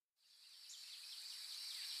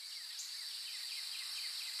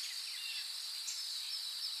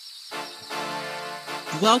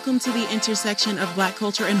Welcome to the intersection of Black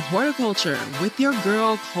culture and horticulture with your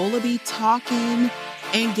girl, Cola B talking.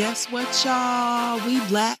 And guess what, y'all? We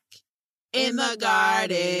Black in the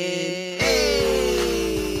garden.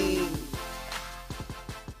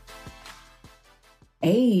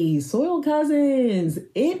 Hey, Soil Cousins.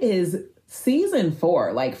 It is season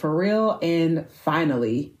 4, like for real. And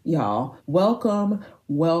finally, y'all, welcome,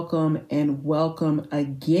 and welcome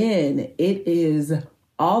again. It is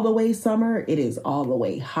all the way summer. It is all the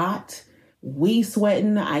way hot. We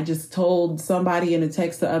sweating. I just told somebody in a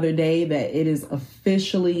text the other day that it is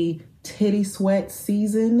officially titty sweat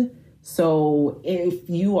season. So if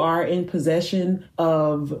you are in possession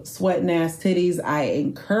of sweating ass titties, I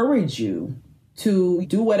encourage you to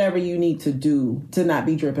do whatever you need to do to not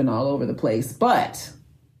be dripping all over the place. But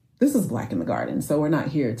this is Black in the Garden, so we're not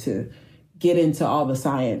here to get into all the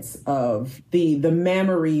science of the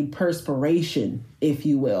mammary perspiration, if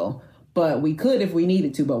you will. But we could if we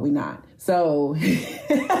needed to, but we not. So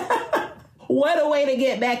what a way to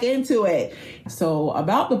get back into it. So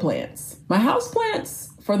about the plants, my house plants,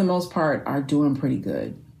 for the most part, are doing pretty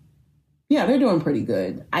good. Yeah, they're doing pretty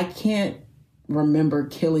good. I can't remember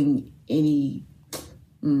killing any.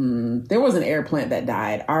 There was an air plant that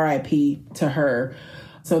died. RIP to her.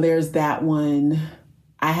 So there's that one.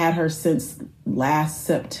 I had her since last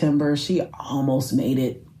September. She almost made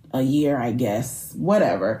it a year, I guess.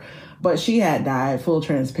 Whatever. But she had died, full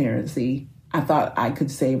transparency. I thought I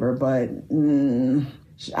could save her, but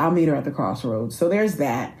I'll meet her at the crossroads. So there's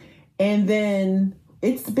that. And then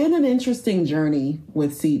it's been an interesting journey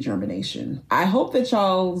with seed germination. I hope that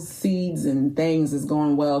y'all's seeds and things is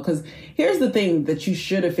going well, because here's the thing that you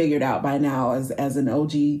should have figured out by now as an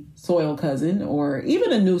OG soil cousin, or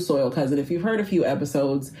even a new soil cousin. If you've heard a few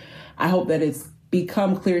episodes, I hope that it's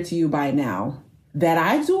become clear to you by now that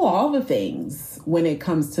I do all the things when it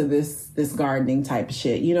comes to this gardening type of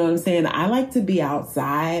shit. You know what I'm saying? I like to be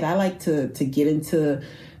outside. I like to get into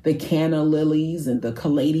the canna lilies and the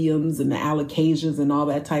caladiums and the alocasias and all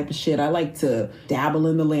that type of shit. I like to dabble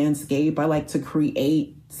in the landscape. I like to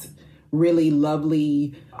create really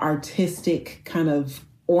lovely, artistic, kind of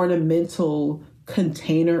ornamental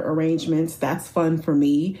container arrangements. That's fun for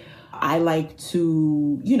me. I like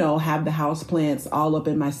to, have the house plants all up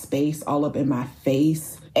in my space, all up in my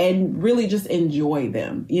face, and really just enjoy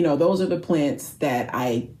them. Those are the plants that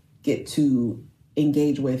I get to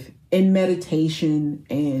engage with in meditation,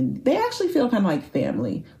 and they actually feel kind of like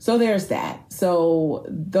family. So there's that. So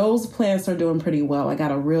those plants are doing pretty well. I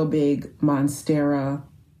got a real big Monstera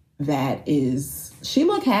she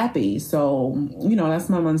look happy. So, that's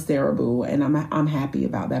my Monstera boo, and I'm happy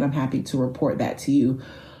about that. I'm happy to report that to you.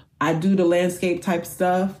 I do the landscape type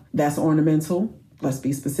stuff. That's ornamental. Let's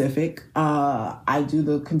be specific. I do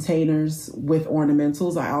the containers with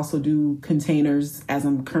ornamentals. I also do containers, as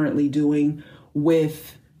I'm currently doing,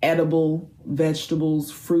 with edible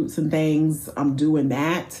vegetables, fruits, and things. I'm doing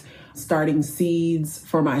that. Starting seeds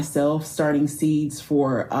for myself, starting seeds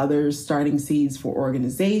for others, starting seeds for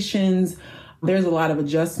organizations. There's a lot of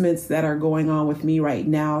adjustments that are going on with me right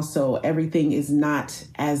now. So everything is not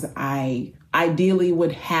as I ideally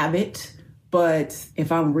would have it. But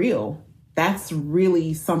if I'm real, that's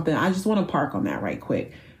really something. I just want to park on that right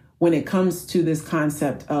quick. When it comes to this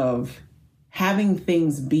concept of having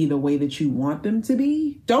things be the way that you want them to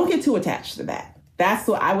be, don't get too attached to that. That's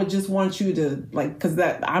what I would just want you to because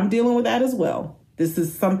I'm dealing with that as well. This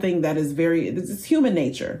is something that is this is human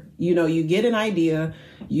nature. You get an idea,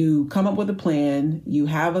 you come up with a plan, you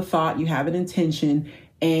have a thought, you have an intention,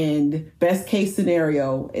 and best case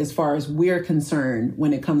scenario, as far as we're concerned,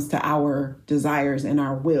 when it comes to our desires and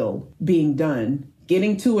our will being done,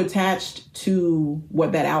 getting too attached to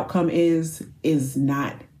what that outcome is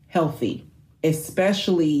not healthy,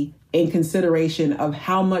 especially in consideration of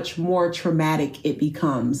how much more traumatic it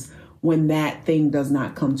becomes when that thing does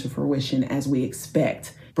not come to fruition as we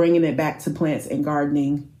expect. Bringing it back to plants and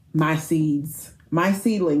gardening, my seedlings,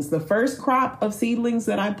 the first crop of seedlings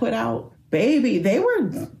that I put out, baby, they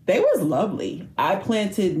was lovely. I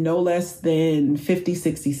planted no less than 50,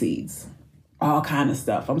 60 seeds, all kind of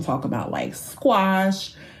stuff. I'm talking about like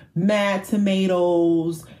squash, mad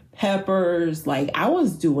tomatoes, peppers. I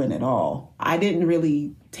was doing it all. I didn't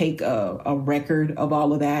really take a record of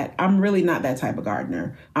all of that. I'm really not that type of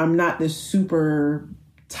gardener. I'm not this super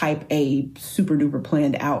type A, super duper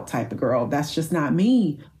planned out type of girl. That's just not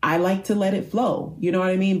me. I like to let it flow. You know what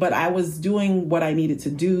I mean? But I was doing what I needed to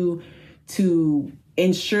do to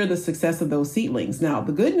ensure the success of those seedlings. Now,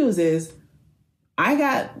 the good news is I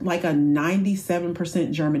got like a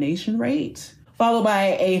 97% germination rate, followed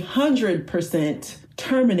by 100%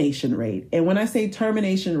 termination rate. And when I say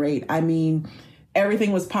termination rate, I mean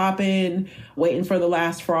everything was popping, waiting for the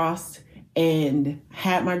last frost, and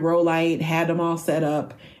had my grow light, had them all set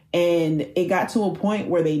up. And it got to a point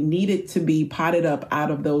where they needed to be potted up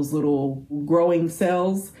out of those little growing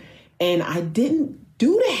cells. And I didn't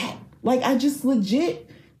do that. Like, I just legit,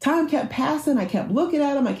 time kept passing. I kept looking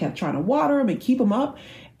at them. I kept trying to water them and keep them up.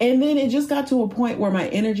 And then it just got to a point where my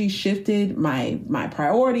energy shifted, my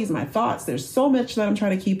priorities, my thoughts. There's so much that I'm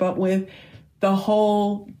trying to keep up with. The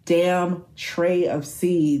whole damn tray of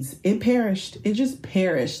seeds, it perished. It just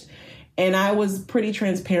perished. And I was pretty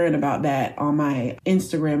transparent about that on my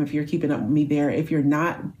Instagram. If you're keeping up with me there, if you're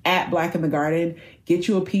not at Black in the Garden, get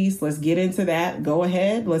you a piece. Let's get into that. Go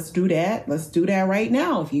ahead. Let's do that. Let's do that right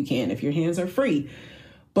now if you can, if your hands are free.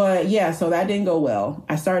 But yeah, so that didn't go well.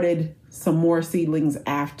 I started some more seedlings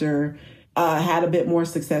after, had a bit more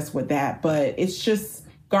success with that. But it's just,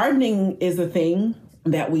 gardening is a thing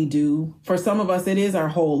that we do. For some of us, it is our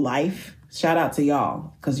whole life. Shout out to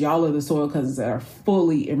y'all, because y'all are the soil cousins that are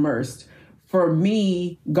fully immersed. For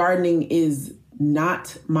me, gardening is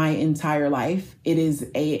not my entire life. It is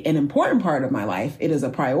an important part of my life. It is a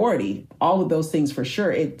priority. All of those things for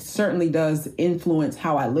sure. It certainly does influence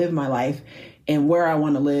how I live my life and where I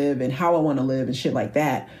want to live and how I want to live and shit like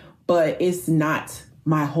that. But it's not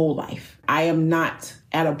my whole life. I am not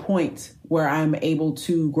at a point where I'm able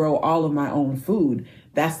to grow all of my own food.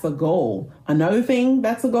 That's the goal. Another thing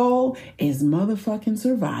that's a goal is motherfucking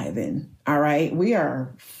surviving. All right. We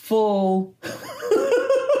are full.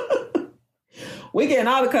 We're getting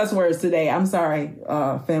all the cuss words today. I'm sorry,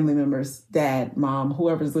 family members, dad, mom,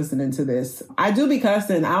 whoever's listening to this. I do be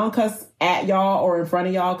cussing. I don't cuss at y'all or in front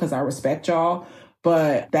of y'all because I respect y'all,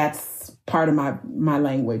 but that's part of my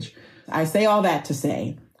language. I say all that to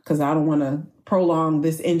say, because I don't want to prolong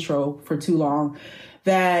this intro for too long,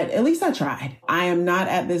 that at least I tried. I am not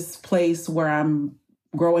at this place where I'm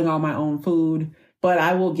growing all my own food, but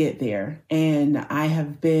I will get there. And I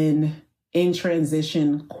have been in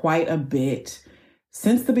transition quite a bit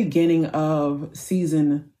since the beginning of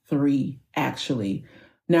season 3, actually.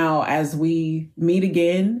 Now, as we meet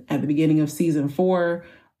again at the beginning of season 4,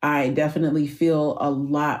 I definitely feel a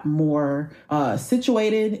lot more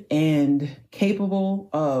situated and capable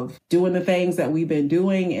of doing the things that we've been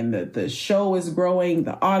doing. And the show is growing,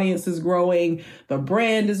 the audience is growing, the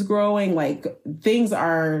brand is growing. Like, things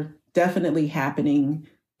are definitely happening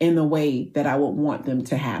in the way that I would want them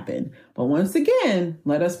to happen. But once again,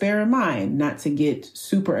 let us bear in mind not to get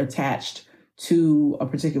super attached to a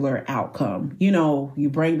particular outcome. You know, you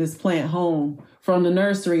bring this plant home from the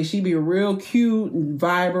nursery, she be real cute and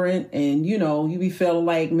vibrant. And, you know, you be feeling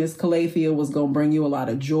like Miss Calathea was going to bring you a lot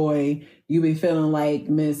of joy. You be feeling like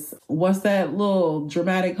Miss, what's that little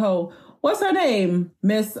dramatic hoe? What's her name?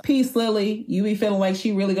 Miss Peace Lily. You be feeling like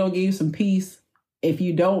she really going to give you some peace. If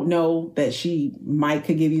you don't know that she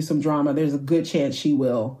could give you some drama, there's a good chance she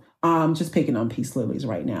will. Just picking on Peace Lilies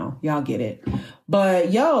right now. Y'all get it.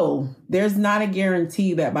 But there's not a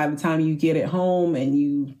guarantee that by the time you get it home and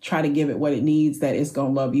you try to give it what it needs, that it's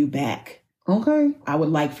going to love you back. Okay. I would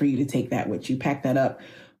like for you to take that with you. Pack that up.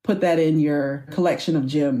 Put that in your collection of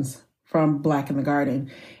gems from Black in the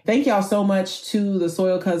Garden. Thank y'all so much to the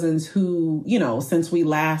Soil Cousins who, since we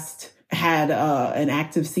last had an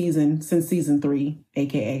active season, since season 3,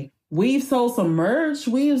 aka. We've sold some merch.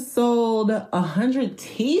 We've sold 100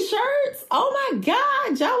 t-shirts. Oh my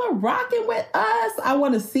God, y'all are rocking with us. I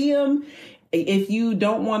want to see them. If you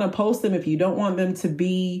don't want to post them, if you don't want them to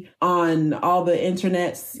be on all the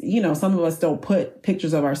internets, some of us don't put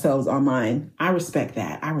pictures of ourselves online. I respect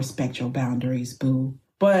that. I respect your boundaries, boo.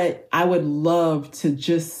 But I would love to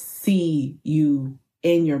just see you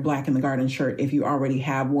in your Black in the Garden shirt if you already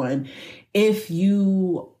have one. If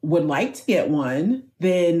you would like to get one,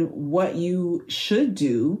 then what you should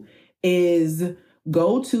do is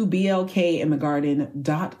go to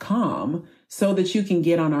blkinthegarden.com so that you can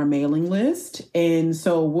get on our mailing list. And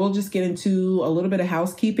so we'll just get into a little bit of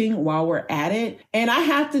housekeeping while we're at it. And I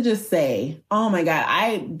have to just say, oh my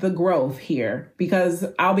God, the growth here, because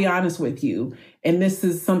I'll be honest with you, and this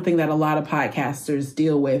is something that a lot of podcasters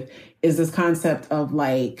deal with, is this concept of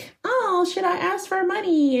like, oh, should I ask for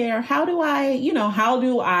money? Or how do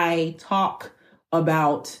I talk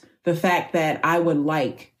about the fact that I would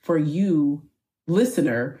like for you,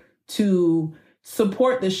 listener, to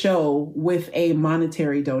support the show with a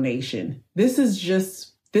monetary donation? This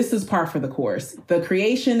is par for the course. The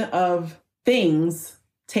creation of things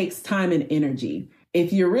takes time and energy.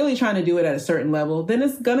 If you're really trying to do it at a certain level, then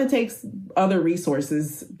it's going to take other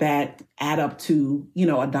resources that add up to,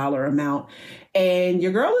 a dollar amount. And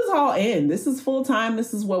your girl is all in. This is full time.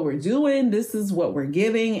 This is what we're doing. This is what we're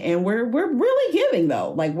giving. And we're really giving,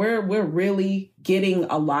 though. Like we're really getting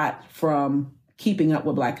a lot from keeping up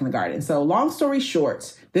with Black in the Garden. So long story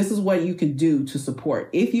short, this is what you can do to support.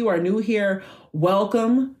 If you are new here,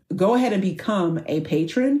 welcome. Go ahead and become a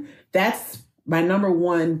patron. That's my number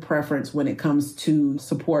one preference when it comes to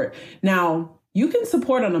support. Now, you can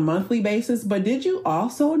support on a monthly basis, but did you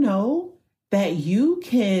also know that you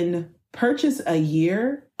can purchase a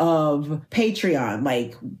year of Patreon?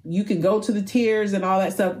 Like you can go to the tiers and all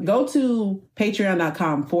that stuff. Go to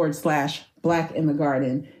patreon.com/Black in the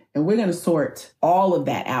Garden, and we're going to sort all of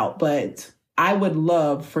that out. But I would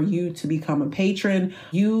love for you to become a patron.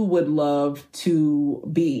 You would love to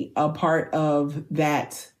be a part of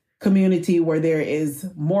that community where there is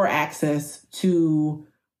more access to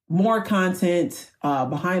more content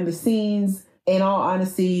behind the scenes. In all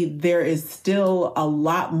honesty, there is still a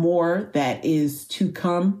lot more that is to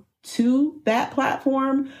come to that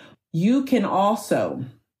platform. You can also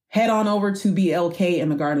head on over to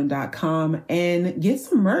blkinthegarden.com and get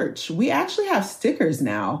some merch. We actually have stickers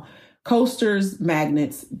now. Coasters,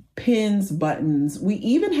 magnets, pins, buttons. We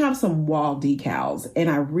even have some wall decals. And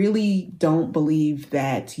I really don't believe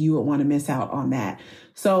that you would want to miss out on that.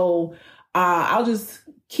 So I'll just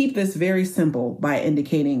keep this very simple by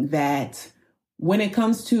indicating that when it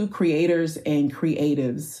comes to creators and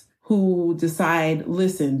creatives who decide,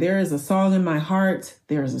 listen, there is a song in my heart,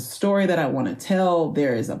 there is a story that I want to tell,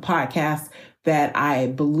 there is a podcast that I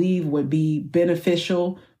believe would be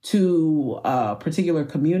beneficial to a particular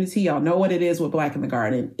community. Y'all know what it is with Black in the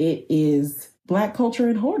Garden. It is Black culture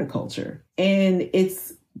and horticulture. And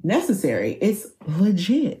it's necessary. It's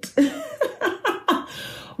legit.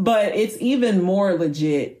 But it's even more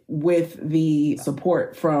legit with the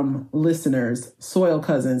support from listeners. Soil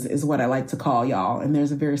cousins is what I like to call y'all. And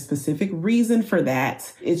there's a very specific reason for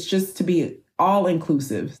that. It's just to be all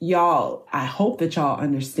inclusive. Y'all, I hope that y'all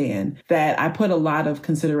understand that I put a lot of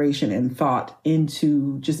consideration and thought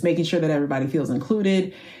into just making sure that everybody feels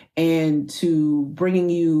included and to bringing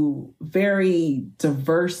you very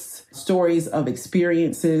diverse stories of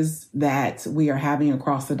experiences that we are having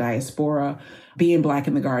across the diaspora, being Black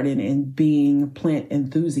in the Garden and being plant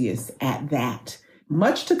enthusiasts at that.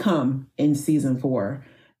 Much to come in season 4,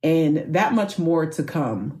 and that much more to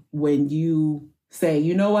come when you say,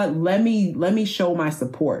 you know what, let me show my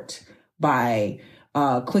support by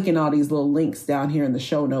clicking all these little links down here in the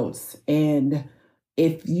show notes. And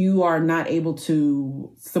if you are not able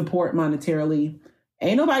to support monetarily,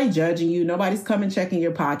 ain't nobody judging you. Nobody's coming checking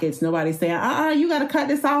your pockets. Nobody's saying, you got to cut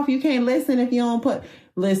this off. You can't listen if you don't put.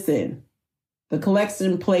 Listen, the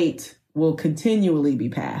collection plate will continually be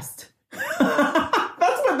passed.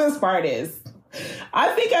 That's what this part is.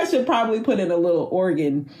 I think I should probably put in a little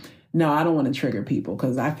organ. No, I don't want to trigger people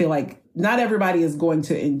because I feel like not everybody is going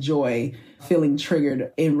to enjoy feeling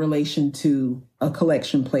triggered in relation to a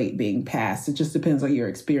collection plate being passed. It just depends on your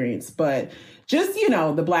experience. But just,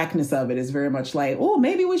 the Blackness of it is very much like, oh,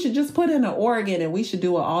 maybe we should just put in an organ and we should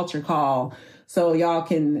do an altar call so y'all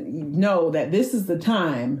can know that this is the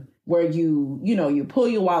time where you pull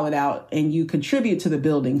your wallet out and you contribute to the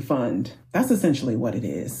building fund. That's essentially what it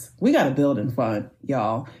is. We got a building fund,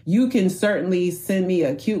 y'all. You can certainly send me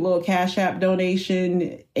a cute little Cash App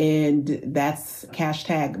donation, and that's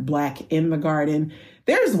hashtag Black in the Garden.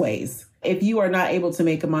 There's ways. If you are not able to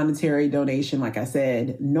make a monetary donation, like I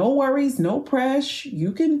said, no worries, no press.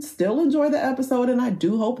 You can still enjoy the episode, and I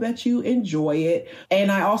do hope that you enjoy it. And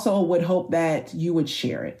I also would hope that you would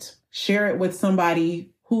share it. Share it with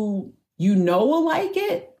somebody who you know will like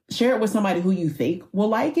it. Share it with somebody who you think will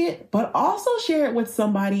like it, but also share it with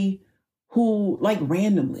somebody who, like,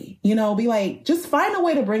 randomly, be like, just find a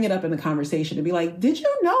way to bring it up in the conversation and be like, did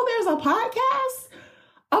you know there's a podcast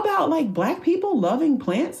about like Black people loving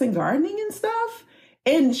plants and gardening and stuff?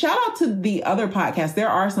 And shout out to the other podcasts. There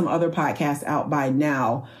are some other podcasts out by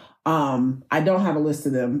now. I don't have a list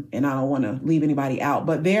of them and I don't want to leave anybody out,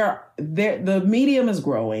 but the medium is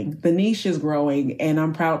growing, the niche is growing, and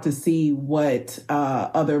I'm proud to see what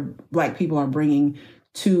other Black people are bringing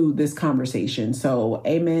to this conversation. So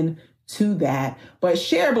amen to that. But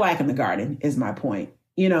share Black in the Garden is my point.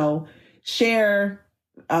 Share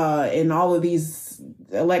in all of these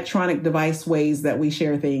electronic device ways that we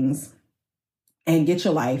share things, and get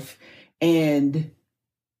your life, and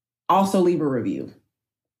also leave a review.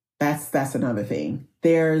 That's another thing.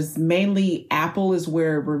 There's mainly Apple is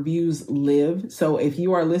where reviews live. So if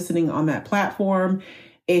you are listening on that platform,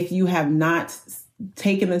 if you have not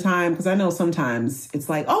taking the time, because I know sometimes it's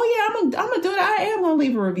like, oh yeah, I'm gonna do it. I am gonna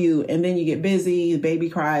leave a review. And then you get busy, the baby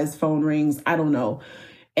cries, phone rings, I don't know.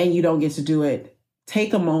 And you don't get to do it.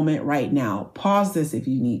 Take a moment right now. Pause this if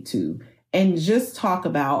you need to. And just talk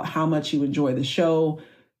about how much you enjoy the show.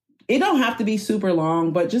 It don't have to be super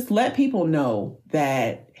long, but just let people know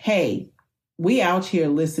that, hey, we out here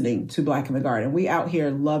listening to Black in the Garden. We out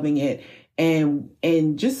here loving it. And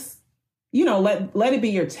just, let it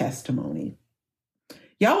be your testimony.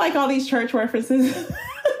 Y'all like all these church references?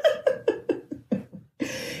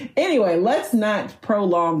 Anyway, let's not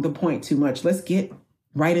prolong the point too much. Let's get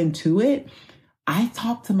right into it. I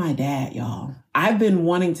talked to my dad, y'all. I've been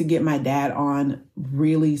wanting to get my dad on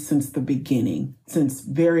really since the beginning, since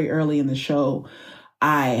very early in the show.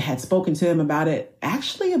 I had spoken to him about it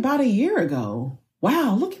actually about a year ago.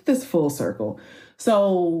 Wow, look at this full circle.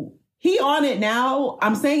 So he on it now.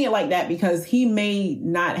 I'm saying it like that because he may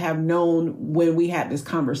not have known when we had this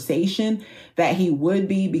conversation that he would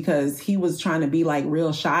be, because he was trying to be like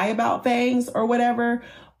real shy about things or whatever.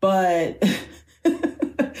 But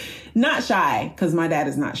not shy, because my dad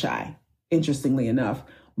is not shy, interestingly enough,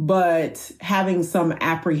 but having some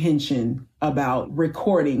apprehension about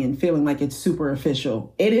recording and feeling like it's super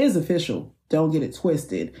official. It is official. Don't get it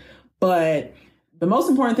twisted. But the most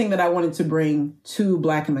important thing that I wanted to bring to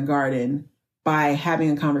Black in the Garden by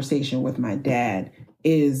having a conversation with my dad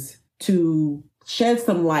is to shed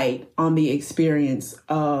some light on the experience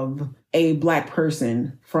of a Black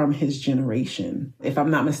person from his generation. If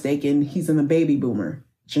I'm not mistaken, he's in the baby boomer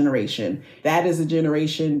generation. That is a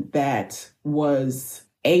generation that was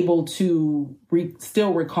able to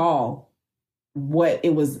still recall what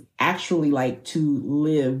it was actually like to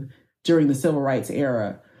live during the civil rights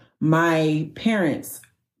era. My parents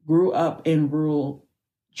grew up in rural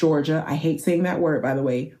Georgia. I hate saying that word, by the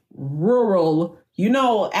way. Rural.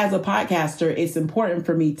 As a podcaster, it's important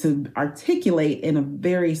for me to articulate in a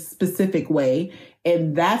very specific way.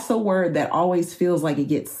 And that's a word that always feels like it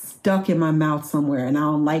gets stuck in my mouth somewhere. And I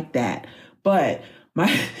don't like that. But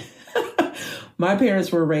my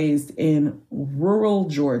parents were raised in rural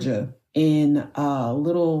Georgia in a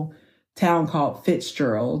little town called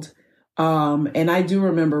Fitzgerald. And I do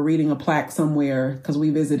remember reading a plaque somewhere, because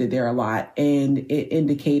we visited there a lot, and it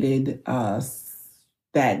indicated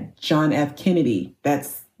that John F. Kennedy,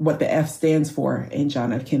 that's what the F stands for in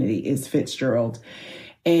John F. Kennedy, is Fitzgerald.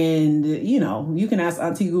 And, you can ask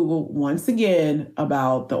Auntie Google once again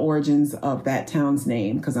about the origins of that town's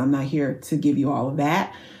name, because I'm not here to give you all of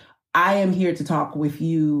that. I am here to talk with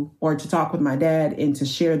you, or to talk with my dad, and to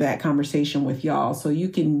share that conversation with y'all so you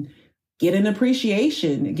can get an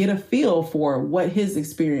appreciation, get a feel for what his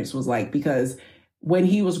experience was like. Because when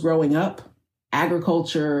he was growing up,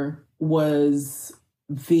 agriculture was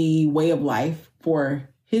the way of life for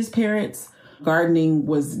his parents. Gardening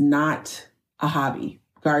was not a hobby.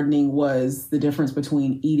 Gardening was the difference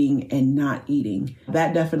between eating and not eating.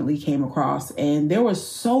 That definitely came across. And there was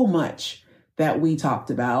so much that we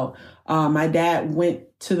talked about. My dad went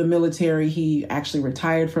to the military. He actually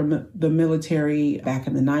retired from the military back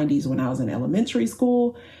in the 90s when I was in elementary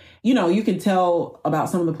school. You can tell about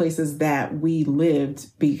some of the places that we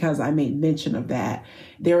lived because I made mention of that.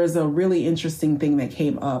 There was a really interesting thing that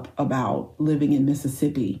came up about living in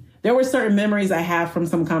Mississippi. There were certain memories I have from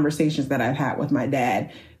some conversations that I've had with my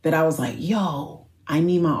dad that I was like, yo, I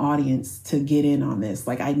need my audience to get in on this.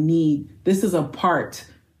 Like, this is a part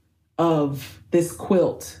of this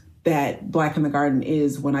quilt that Black in the Garden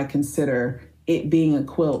is, when I consider it being a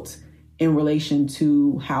quilt in relation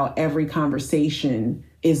to how every conversation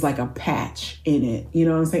is like a patch in it. You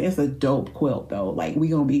know what I'm saying? It's a dope quilt though. Like, we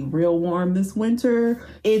gonna be real warm this winter.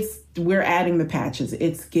 We're adding the patches.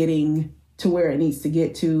 It's getting to where it needs to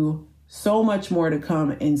get to. So much more to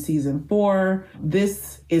come in season 4.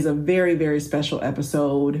 This is a very, very special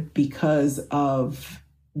episode because of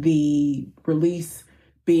the release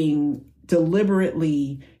being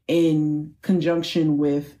deliberately in conjunction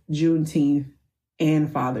with Juneteenth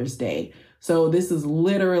and Father's Day. So this is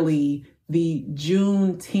literally the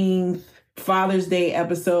Juneteenth Father's Day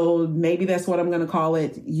episode. Maybe that's what I'm going to call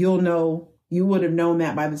it. You would have known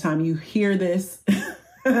that by the time you hear this.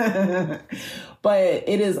 But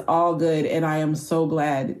it is all good. And I am so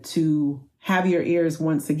glad to have your ears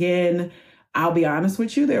once again. I'll be honest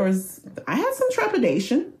with you. I had some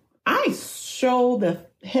trepidation. I the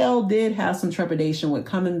hell did have some trepidation with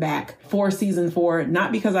coming back for season 4.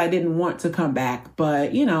 Not because I didn't want to come back,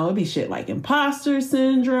 but it'd be shit like imposter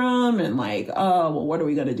syndrome and like, oh, well, what are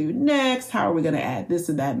we going to do next? How are we going to add this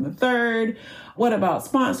and that and the third? What about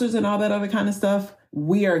sponsors and all that other kind of stuff?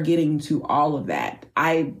 We are getting to all of that.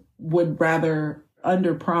 I would rather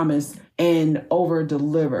under promise and over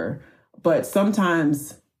deliver. But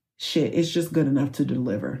sometimes shit, it's just good enough to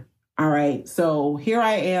deliver. All right. So here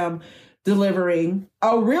I am delivering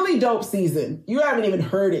a really dope season. You haven't even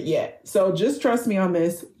heard it yet. So just trust me on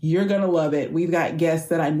this. You're going to love it. We've got guests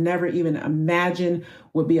that I never even imagined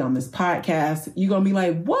would be on this podcast. You're going to be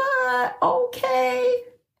like, what? Okay.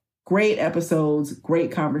 Great episodes,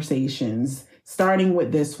 great conversations, starting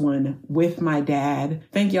with this one with my dad.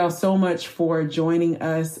 Thank y'all so much for joining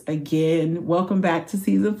us again. Welcome back to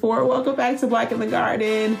season 4. Welcome back to Black in the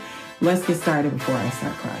Garden. Let's get started before I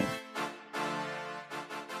start crying.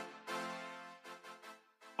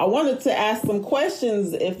 I wanted to ask some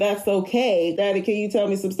questions, if that's okay. Daddy, can you tell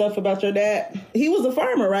me some stuff about your dad? He was a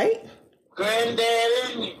farmer, right?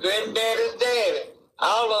 Granddaddy, granddaddy's daddy.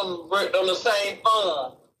 All of them worked on the same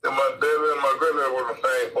farm. And my daddy and my granddaddy were on the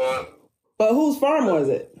same farm. But whose farm was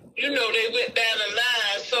it? You know, they went down the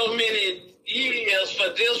line so many years for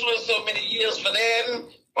this one, so many years for that.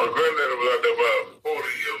 My granddaddy was out there about 40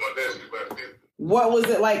 years. My dad's about 50. What was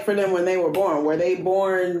it like for them when they were born? Were they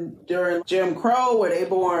born during Jim Crow? Were they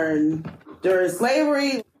born during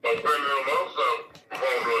slavery? My granddad was also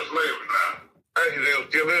born during slavery now. Actually, they were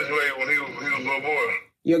still in slavery when he was a little boy.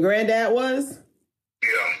 Your granddad was? Yeah.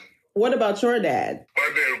 What about your dad? My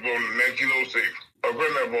dad was born in 1906. My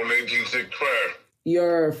granddad was born in 1865.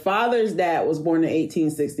 Your father's dad was born in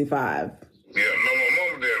 1865. Yeah, no, my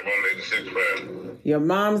mom and dad were born in 1865. Your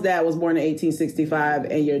mom's dad was born in 1865,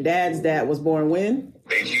 and your dad's dad was born when?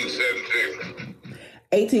 1876.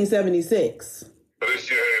 1876. But they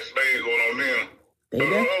still had slaves going on then. They But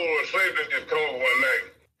did? slaves didn't just come over one night.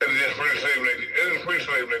 They just free slaves in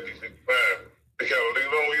 1865. They kind of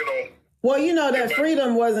leave on, you know. Well, you know that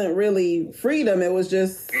freedom wasn't really freedom. It was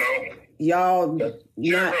just y'all not.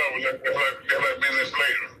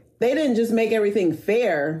 They didn't just make everything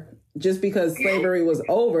fair just because slavery was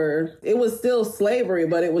over. It was still slavery,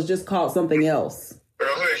 but it was just called something else.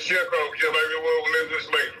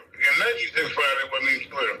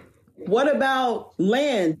 What about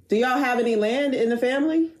land? Do y'all have any land in the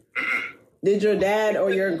family? Did your dad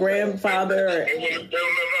or your grandfather?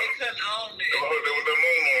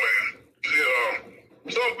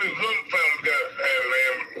 Some families had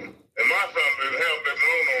land, and my family didn't have that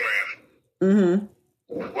no land. Mm-hmm.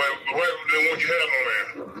 Well, the white people didn't want you to have no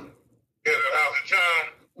land. They had a house in town.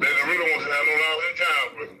 They didn't really want to have no house in town,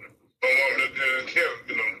 but my mom didn't care,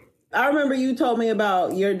 you know. I remember you told me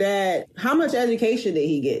about your dad. How much education did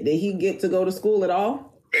he get? Did he get to go to school at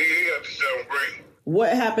all? He got to 7th grade.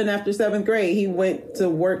 What happened after 7th grade? He went to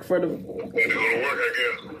work for the... Went to go to work, I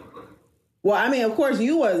guess. Well, I mean, of course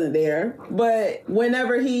you wasn't there, but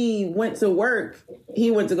whenever he went to work, he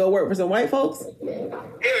went to go work for some white folks? Yeah, he had to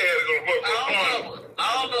go to work. I don't know.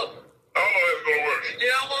 I don't know how to go to work. Yeah,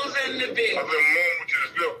 I was in the bed. I said, Mom went to the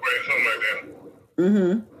 5th grade, something like that.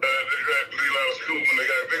 Mm-hmm. They had to leave out of school. When they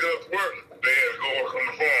got big enough to work, they had to go work on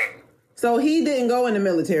the farm. So he didn't go in the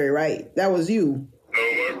military, right? That was you. No,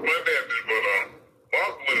 my dad did, but my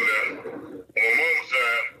uncle wasn't there. On my mom's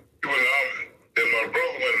side, he was in the army. Then my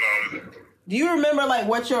brother went in the army. Do you remember, like,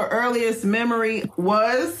 what your earliest memory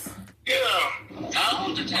was? Yeah. All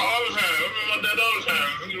the time. I remember my dad all the time.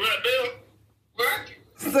 He was right there, working.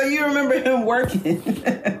 So you remember him working?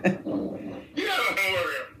 Yeah, I'm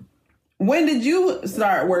working. When did you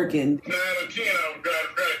start working? 9 or 10, I was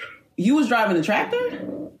driving a tractor. You was driving a tractor? Yeah,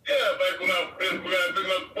 back when I was picking up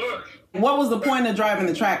the bus. What was the point of driving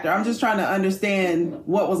the tractor? I'm just trying to understand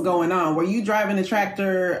what was going on. Were you driving the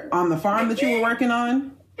tractor on the farm that you were working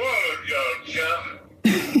on?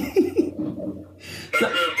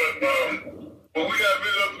 When we got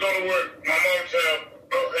busy up to go to work, my mom's house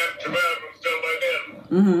had tobacco and stuff like that.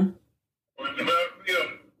 Mm-hmm. With tobacco,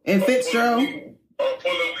 yeah. In Fitzgerald?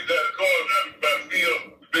 Pulling we got a car by the field,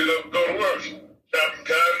 busy up to go to work. Shopping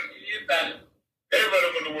cotton, everybody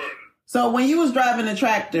went to work. So when you was driving the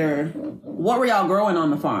tractor, what were y'all growing on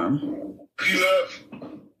the farm? Peanuts,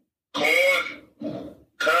 corn,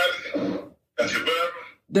 cotton, and tobacco.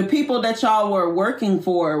 The people that y'all were working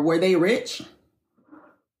for, were they rich?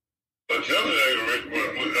 But the others ain't rich, they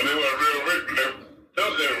weren't real rich, but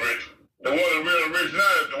they were rich. The one that's real rich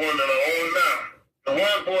now is the one that I own now. The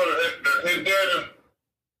one boy that his daddy,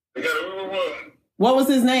 they got a river was. What was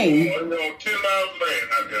his name? 10 miles land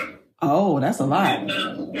out there. Oh, that's a lot. 10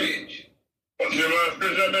 miles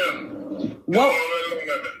stretch out there. What?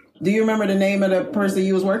 Do you remember the name of the person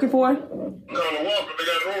you was working for? Called Walker, they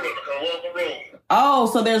got a road up there called Walker Road. Oh,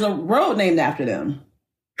 so there's a road named after them.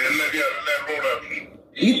 And they got that road up there.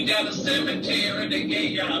 You got a cemetery they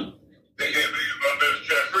gave y'all. They gave the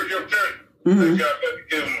Freaky Church. Mm-hmm. They got that to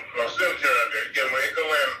give them a cemetery out there, give them an acre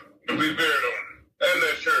land to be buried on.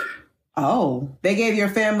 Oh, they gave your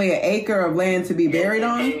family an acre of land to be buried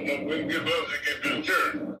on? We didn't give us, they gave to the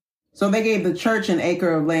church. So they gave the church an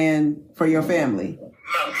acre of land for your family?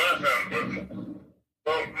 Not my family, but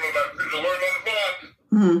the word on the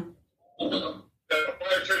Mm-hmm. farm.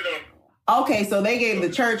 Okay, so they gave the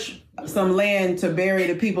church some land to bury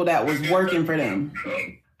the people that was working for them.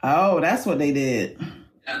 Oh, that's what they did.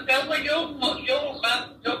 That's what your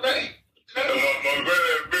baby.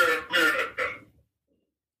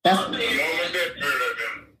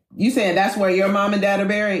 You saying that's where your mom and dad are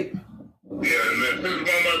buried? Yeah, and then his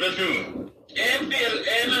mama there too. And Bill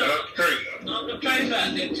and Uncle Trace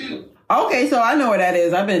out there too. Okay, so I know where that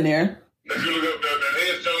is. I've been there. If you look up that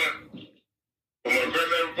headstone, when my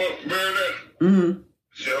granddad buried there, Mm-hmm.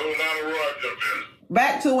 she a whole lot of rods up there.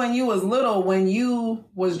 Back to when you was little, when you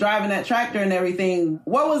was driving that tractor and everything,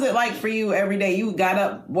 what was it like for you every day? You got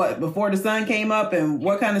up, before the sun came up, and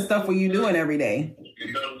what kind of stuff were you doing every day?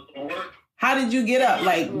 You know, to work. How did you get up?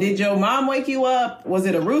 Like, did your mom wake you up? Was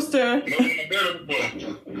it a rooster? No, my dad, he got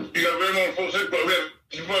very long before 6 o'clock.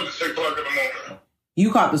 He was at 6 o'clock in the morning.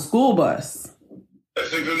 You caught the school bus. At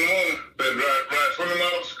 6 in the morning, they drive 20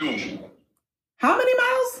 miles to school. How many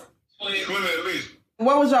miles? 20 at least.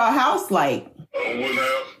 What was y'all house like? A wooden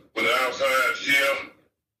house with an outside shell.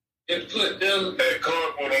 And put them Had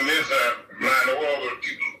cardboard on the inside, line the wall with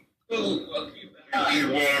food. keep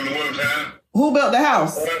warm in the winter time. Who built the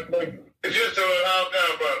house? They just tore the house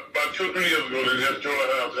down about 2 or 3 years ago. They just tore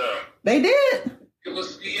the house down. They did? It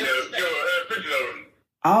was the Yeah, I had pictures of it.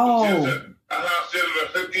 Oh. Our house still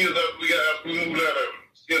about 50 years up. We moved out of it.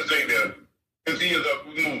 Still stay there. 50 years up,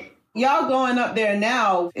 we moved. Y'all going up there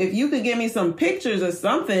now, if you could give me some pictures or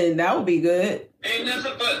something, that would be good. Ain't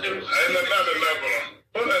nothing but the Ain't nothing left on them.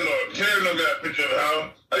 What that no? Terry no got a picture of the house.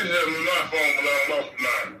 I used to have my phone, but I lost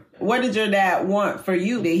mine. What did your dad want for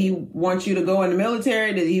you? Did he want you to go in the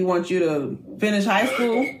military? Did he want you to finish high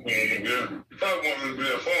school? Yeah. He probably wanted me to be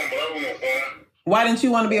a farmer, but I wasn't a farmer. Why didn't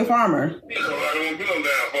you want to be a farmer? So I didn't want to be no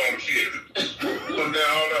damn farmer shit. Come down all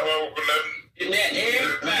that hard work for nothing. in that If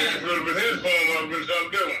it would have been his farm, I'd have been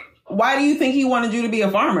something different. Why do you think he wanted you to be a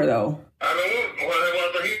farmer, though? I don't want why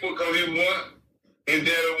he would because he won. His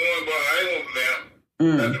dad won, but I ain't want them.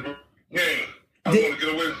 That's the game. I want to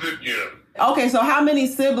get away from 5th year. Okay, so how many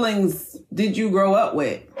siblings did you grow up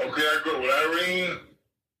with? Okay, I grew up with Irene,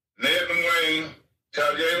 Ned and Wayne,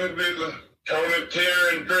 Charlie and Bigger, Tony,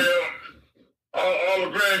 Terry, and Graham. All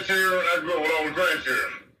the grandchildren. I grew up with all the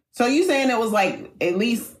grandchildren. So you saying it was like at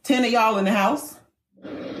least 10 of y'all in the house?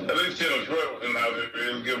 At least 10 or 12 in the house at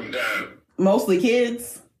any given time. Mostly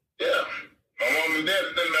kids? Yeah. My mom and dad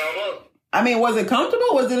didn't all up. I mean, was it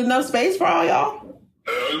comfortable? Was it enough space for all y'all?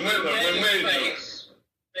 We made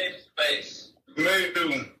space. do. Made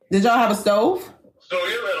do. Did y'all have a stove? So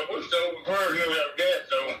you had a wood stove, first you had a gas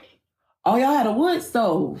stove. Oh, y'all had a wood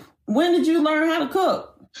stove. When did you learn how to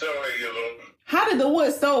cook? 7 or 8 years old. How did the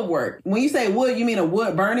wood stove work? When you say wood, you mean a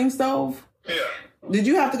wood burning stove? Yeah. Did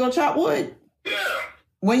you have to go chop wood? Yeah.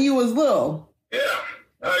 When you was little? Yeah.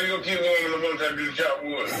 How you gonna keep warm in the winter after you chop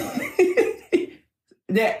wood?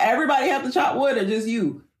 Did everybody have to chop wood or just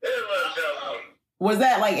you? Everybody chop wood. Was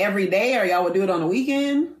that like every day or y'all would do it on the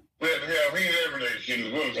weekend? We had to have heat every day. She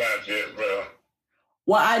was winter time shit, bro.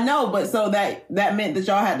 Well, I know, but so that meant that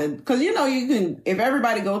y'all had to, because you know you can, if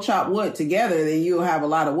everybody go chop wood together, then you'll have a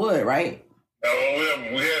lot of wood, right? We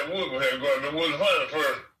had wood. We had to go out the wood fire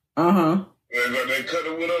first. Uh-huh. They cut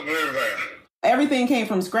the wood up and everything. Everything came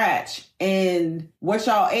from scratch, and what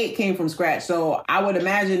y'all ate came from scratch. So I would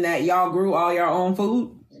imagine that y'all grew all your own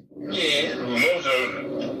food? Yeah. Most of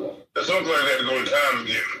it. Sometimes they had to go to town to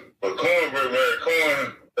get it. But cornbread, we had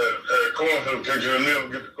corn, so we take to the mill,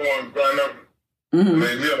 get the corn, grind up, Mm-hmm.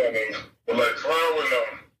 made meal on them. But like flour, we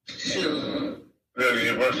had the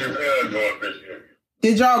University of Pennsylvania going this year.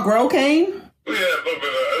 Did y'all grow cane? We had a little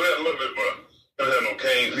bit, but we had no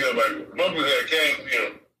cane field. Like, most people had cane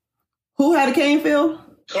field. Who had a cane field?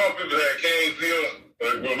 Some people had cane field,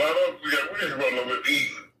 but a lot of us, we used to run a little bit to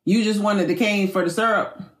eat. You just wanted the cane for the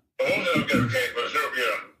syrup? Most of them got a cane for syrup,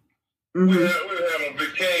 yeah. Mm-hmm. We had no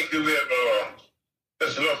big cane field. We had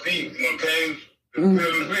just enough to eat, canes, Mm-hmm.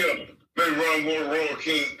 field in the field. Maybe run one roll of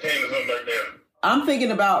cane or something like that. I'm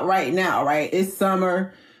thinking about right now, right? It's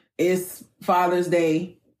summer. It's Father's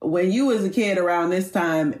Day. When you was a kid around this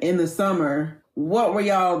time in the summer, what were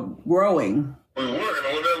y'all growing? We were working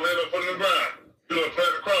on whatever we ended up putting in the ground. We done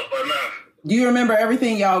planted the crop by now. Do you remember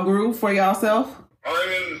everything y'all grew for yourself?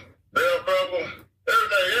 Onions, bell pepper, everything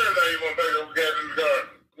you want to think of, we had in the garden.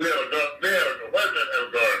 We had a garden. They had a white man had a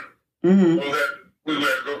garden. Mm-hmm. We had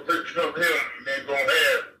to go pick stuff here and then go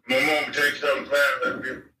ahead. My mom would take something plant and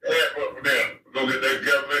half up for them. Go get that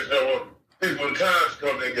gathering stuff up.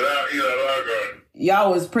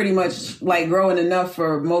 y'all was pretty much like growing enough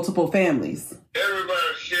for multiple families. Everybody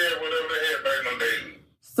shared whatever they had back in the day.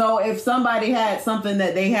 So if somebody had something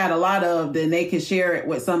that they had a lot of, then they could share it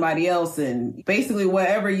with somebody else. And basically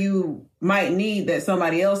whatever you might need that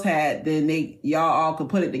somebody else had, then y'all all could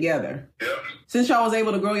put it together. Yeah. Since y'all was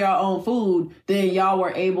able to grow y'all own food, then y'all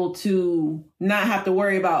were able to not have to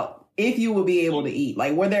worry about if you would be able to eat.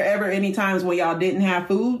 Like, were there ever any times when y'all didn't have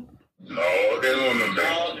food? No, they don't know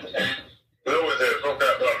that. We always had some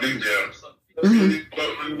kind of details. Mhm.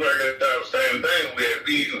 But we had the same thing. We had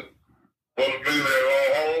beef. Both people had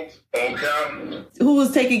on homes, on cow. Who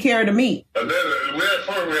was taking care of the meat? And then we had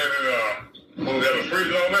when we got a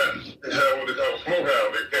freezer on that. They had what they call a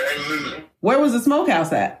smokehouse. They can't hang in the Where was the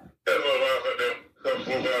smokehouse at? That's what I said there. Come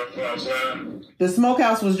smokehouse outside. The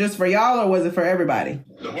smokehouse was just for y'all, or was it for everybody?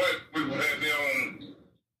 The white people had their own.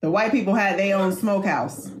 The white people had their own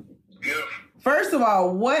smokehouse. Yeah. First of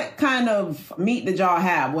all, what kind of meat did y'all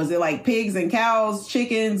have? Was it like pigs and cows,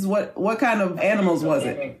 chickens? What kind of animals was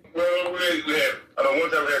it? Well, we had,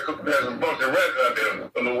 one time we had some bunch of rats out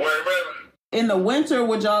there. Some white rabbits. In the winter,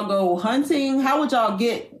 would y'all go hunting? How would y'all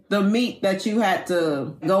get the meat that you had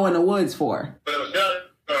to go in the woods for?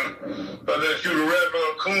 But then shoot a rabbit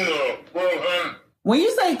or a coon or squirrel hunting. When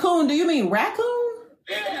you say coon, do you mean raccoon?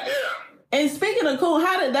 Yeah. And speaking of coon,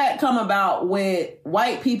 how did that come about with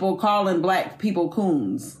white people calling black people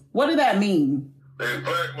coons? What did that mean? They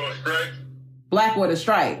black with a stripe. Black with a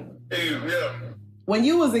stripe. Yeah. When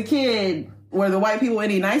you was a kid, were the white people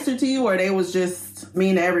any nicer to you, or they was just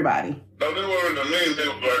mean to everybody? No, they weren't the mean. They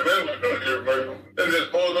were like, they were going to everybody. They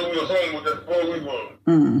just pulled up with a home with that poor we were.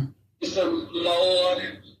 Mm. Some Lord,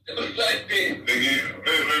 it was like this.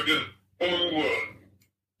 They just poor we were.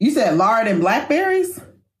 You said lard and blackberries?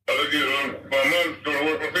 My mom used to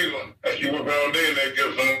work for people, and she worked all day, and they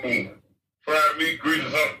give some fried meat, grease, or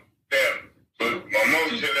something. Damn. But my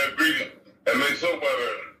mom said that grease and made soap out of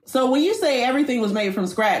it. So when you say everything was made from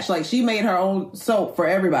scratch, like she made her own soap for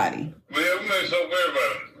everybody? Yeah, we made soap for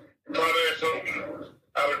everybody. Potash soap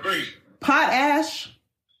out of grease. Potash?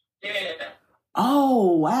 Yeah.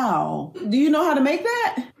 Oh, wow. Do you know how to make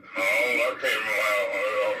that? No, I can't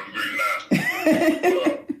remember all the grease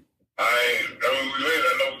now. We made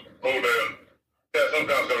that no go there. Yeah,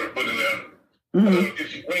 sometimes I would put in there. Mm-hmm.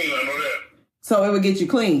 Get you clean, I know that. So it would get you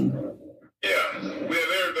clean. Yeah, we had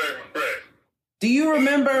everything from scratch. Do you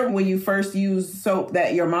remember when you first used soap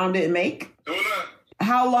that your mom didn't make? Do that?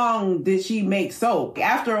 How long did she make soap?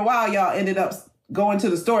 After a while, y'all ended up going to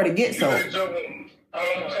the store to get soap. She made soap all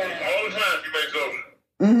the time. She made soap.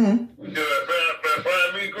 Mm-hmm. She had that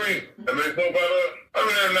fried meat grease and made soap out of it. I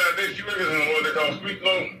mean, every now and then she makes what they call sweet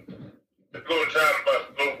soap. They go to China about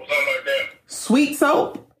soap or something like that. Sweet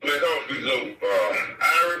soap? They call sweet soap.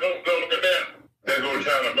 Irish soap, don't look at that. They go to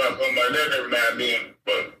China about something like that every now and then.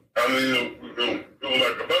 But, I mean, it was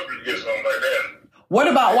like a bucket to get something like that. What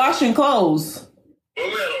about washing clothes? Well,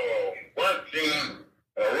 we had a washing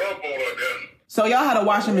a rub bowl like that. So y'all had a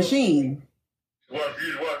washing machine? You wash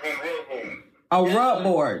on the rub bowl. A rub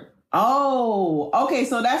board. Oh, okay.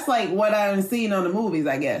 So that's like what I've seen on the movies,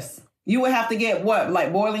 I guess. You would have to get what,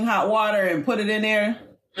 like boiling hot water and put it in there?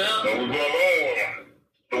 No, we go along with them.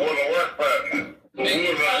 The water wash pipe. The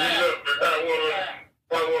hot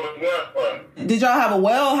water wash pipe. Did y'all have a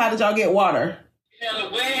well? How did y'all get water? Yeah, the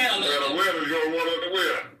well. We had a well, you got water at the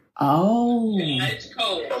well. Oh. It's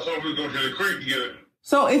cold. So we go to the creek to get it.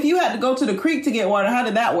 So if you had to go to the creek to get water, how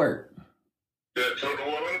did that work? Yeah, took the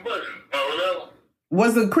water in the bucket. Whatever.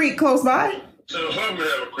 Was the creek close by? So some we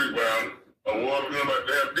have a creek around. A water, like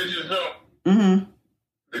they have ditches up. Mm-hmm.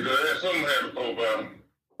 Because some have a close by.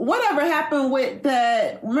 Whatever happened with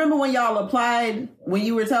that? Remember when y'all applied, when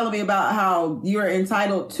you were telling me about how you were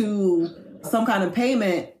entitled to some kind of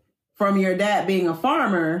payment from your dad being a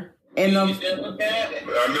farmer? And I never get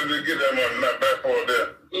that money, not back for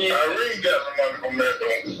that. Yeah. I really got some money from that,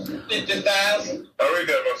 though. 50,000. I really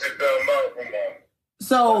got about $6,000 from mom.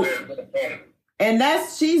 So, and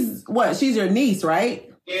that's, she's your niece, right?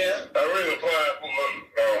 Yeah. I really applied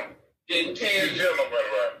for Didn't tell you you. tell nobody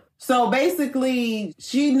right. So basically,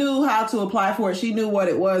 she knew how to apply for it. She knew what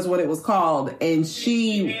it was called, and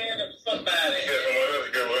she Somebody.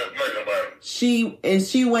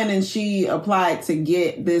 she went and she applied to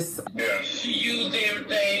get this. Yeah. She used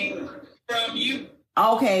everything from you.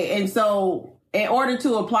 Okay, and so in order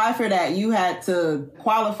to apply for that, you had to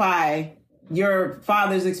qualify your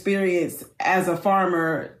father's experience as a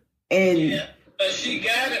farmer, and Yeah. But she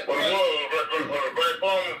got it. But it was for the black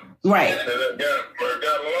farmer. right, That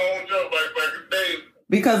got a long job back in the day.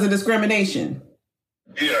 because of discrimination.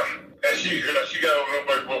 Yeah. And she got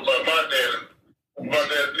over my dad. My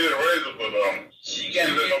dad did a razor, but She She let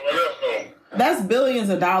got nobody else know. That's billions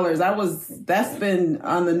of dollars. That's been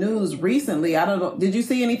on the news recently. I don't know. Did you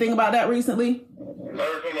see anything about that recently? I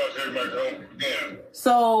heard somebody say back home again.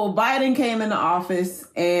 So Biden came into office,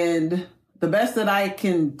 and the best that I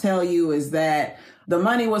can tell you is that the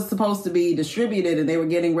money was supposed to be distributed and they were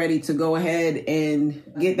getting ready to go ahead and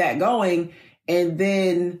get that going. And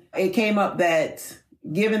then it came up that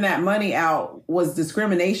giving that money out was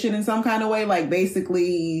discrimination in some kind of way. Like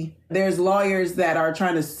basically there's lawyers that are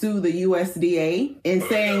trying to sue the USDA and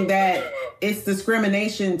saying that it's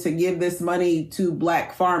discrimination to give this money to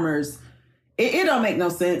black farmers. It don't make no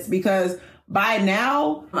sense because by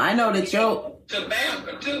now I know that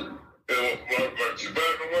tobacco too. My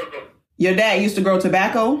tobacco worker. your dad used to grow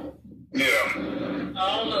tobacco. Yeah.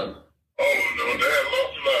 All of them. Oh, they had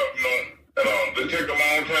lost a lot, you know. And they take a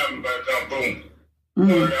long time by the time boom. Mm-hmm.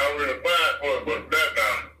 So I already applied for it, but that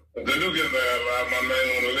now. If they do get there, I have my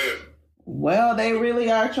name on the list. Well, they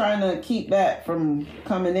really are trying to keep that from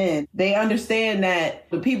coming in. They understand that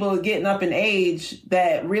the people are getting up in age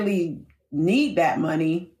that really need that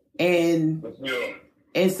money. And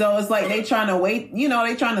so it's like they trying to wait, you know,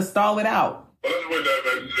 they trying to stall it out. Well, that's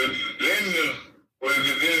what the Indians, for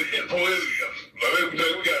Indians, like we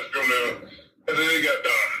got from there, and then they got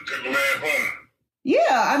done, took the land from them.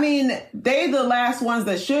 Yeah, I mean, they the last ones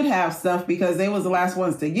that should have stuff because they was the last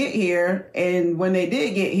ones to get here. And when they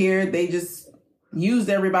did get here, they just used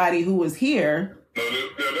everybody who was here. No, they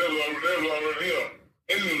was already here.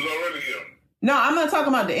 Indians was already here. No, I'm not talking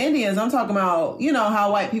about the Indians. I'm talking about, you know,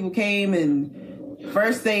 how white people came and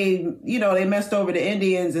first they, you know, they messed over the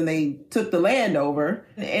Indians and they took the land over.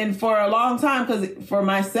 And for a long time, because for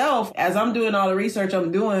myself, as I'm doing all the research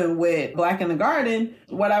I'm doing with Black in the Garden,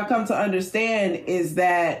 what I've come to understand is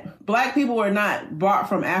that Black people were not brought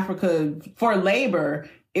from Africa for labor.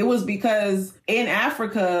 It was because in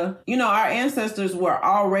Africa, you know, our ancestors were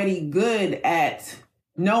already good at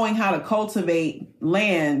knowing how to cultivate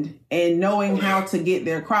land and knowing how to get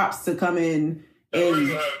their crops to come in.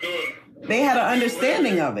 And they had an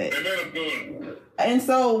understanding of it. And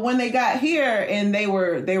so when they got here and they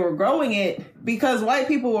were growing it, because white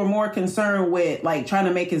people were more concerned with like trying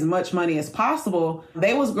to make as much money as possible,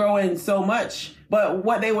 they was growing so much. But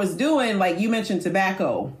what they was doing, like you mentioned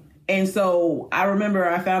tobacco. And so I remember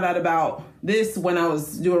I found out about this when I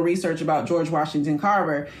was doing research about George Washington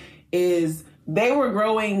Carver, is they were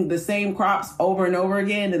growing the same crops over and over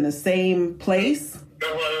again in the same place.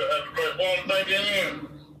 That's why I had to in.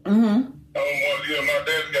 Mm-hmm. I don't want to give my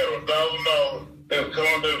dad got $1,000. They were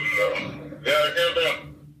coming to the got them.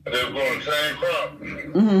 And they were growing the same crop. Over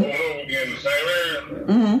and over again in the same area.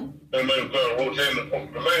 Mm-hmm. And they were rotating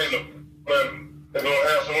the land. They're going to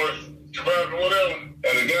have so much tobacco or whatever.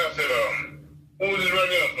 And the guy said, who was this right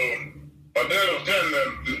now? So my dad was telling them,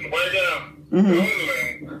 the white guy, the only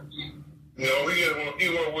land, you know, he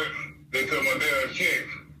worked with, they took my dad a check.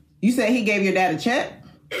 You said he gave your dad a check?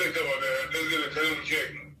 Yeah, they took my dad, they took him a check.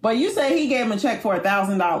 But you say he gave him a check for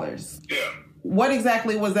 $1,000. Yeah. What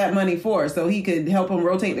exactly was that money for? So he could help him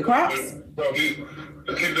rotate the crops? To keep them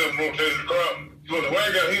rotating the crop. So the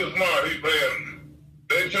white guy, he was smart. He played.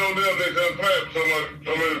 They showed them they couldn't plant so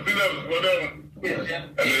many peanuts, whatever. Yeah.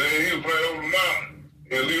 And then he was playing over the mountain.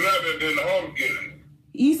 He'll leave it out there, then the hogs get it.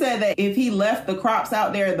 He said that if he left the crops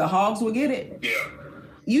out there, the hogs would get it? Yeah.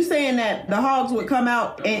 You saying that the hogs would come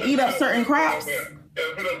out and eat up certain crops? Yeah,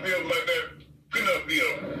 peanut fields like that. Peanut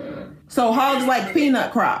field. So hogs like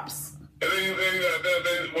peanut crops? And then they got that,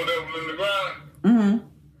 they whatever in the ground. Mm-hmm.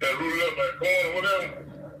 That rooted up like corn or whatever.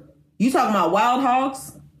 You talking about wild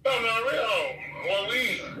hogs? No, not real hog. What we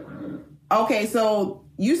eat. Okay, so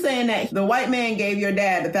you saying that the white man gave your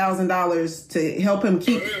dad $1,000 to help him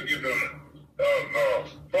keep...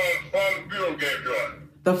 Farm Bureau gave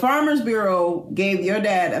joint. The Farmers Bureau gave your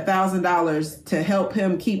dad $1,000 to help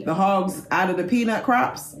him keep the hogs out of the peanut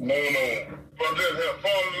crops? No. But they have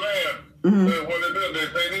farmed land. Mm-hmm. What they did, they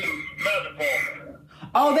paid him not to farm.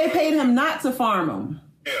 Oh, they paid him not to farm them?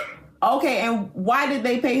 Yeah. Okay, and why did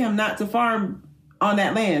they pay him not to farm on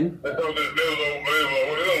that land? Because they was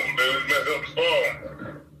messed up the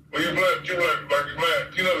farm. When you plant, you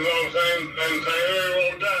plant peanuts all the same area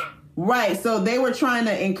all the time. Right, so they were trying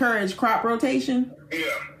to encourage crop rotation? Yeah.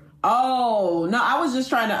 Oh, no, I was just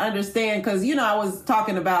trying to understand because, you know, I was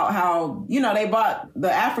talking about how, you know, they bought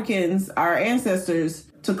the Africans, our ancestors,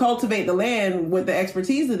 to cultivate the land with the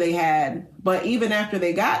expertise that they had. But even after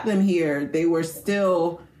they got them here, they were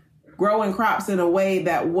still growing crops in a way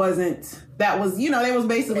that was, you know, they was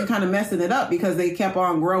basically kind of messing it up because they kept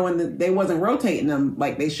on growing. They wasn't rotating them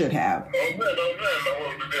like they should have. No, my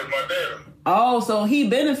dad. Oh, so he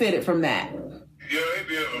benefited from that. Yeah, he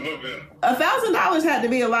did. little bit. $1,000 had to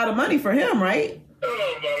be a lot of money for him, right? That was a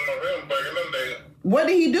lot of money for him back in them days. What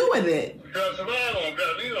did he do with it? You got to survive on,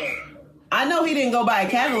 got to eat on it. I know he didn't go buy a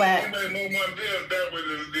He Cadillac, made more money there that way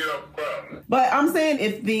than he did off the crowd. but I'm saying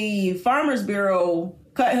if the Farmers Bureau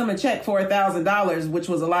cut him a check for $1,000, which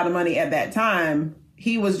was a lot of money at that time,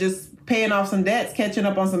 he was just paying off some debts, catching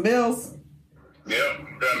up on some bills. Yep,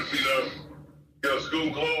 got to see us, get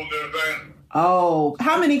school clothes and everything. Oh,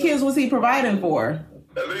 how many kids was he providing for?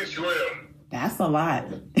 At least 12. That's a lot.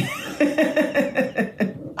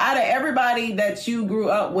 Out of everybody that you grew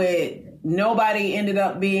up with, nobody ended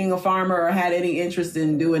up being a farmer or had any interest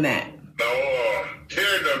in doing that. Now,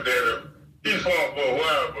 Terry up there, he farmed for a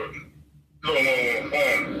while, but he don't want to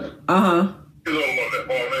farm. Uh-huh. He don't want that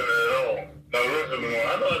farm in there at all. Now, the rest of them, I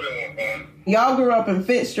know I didn't want to farm. Y'all grew up in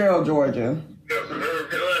Fitzgerald, Georgia. Yeah, so Irving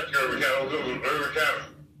County.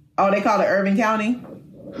 Oh, they call it Irving County?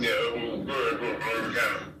 Yeah, it was good, Irving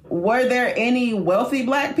County. Were there any wealthy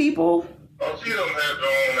black people? Oh, she don't have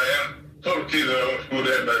their own land. Some kids at home school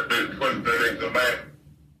that like 20, 30 acres of land.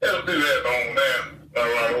 They'll do that their own land.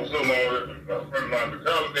 Around some of it,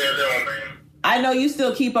 because they have their own land. I know you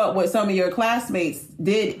still keep up with some of your classmates.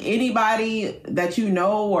 Did anybody that you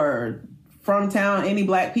know or from town, any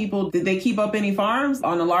black people, did they keep up any farms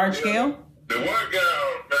on a large scale? The one guy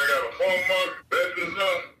that got a farm market, veteran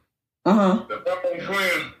son, Uh-huh. the farm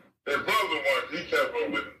twin, their brother one, he kept up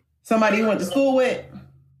with him. Somebody you went to school with?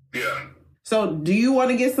 Yeah. So do you want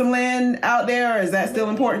to get some land out there, or is that still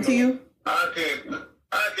important to you? I can't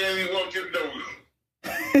even walk in the door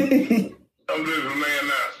with him. I'm living with a man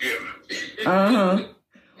now, scared me. Uh-huh.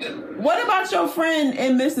 What about your friend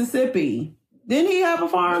in Mississippi? Didn't he have a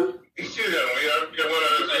farm? He still got one. Yeah,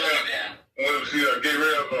 when I see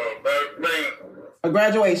Gabriel's band. A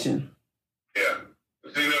graduation. Yeah.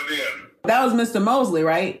 See them then. That was Mr. Mosley,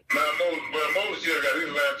 right? Now, Moses still got his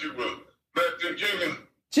land too, but back to Jenkins.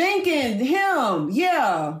 Jenkins, him,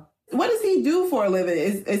 yeah. What does he do for a living?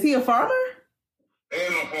 Is he a farmer?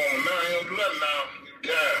 Ain't no farmer now. He don't do nothing now. He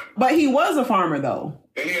retired. But he was a farmer, though.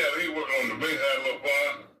 And he working on the big side little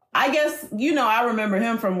farm. I guess, I remember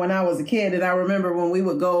him from when I was a kid, and I remember when we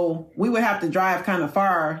would have to drive kind of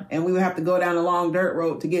far, and we would have to go down a long dirt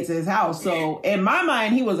road to get to his house. So in my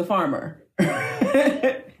mind, he was a farmer.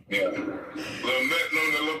 Yeah.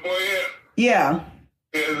 Little boy, Yeah.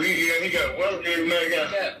 Yeah, he got one game now. He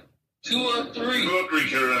got 2 or 3. 2 or 3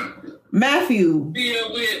 children. Matthew.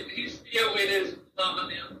 He's still with his mama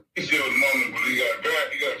now. He still with mama, but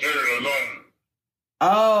he got children alone.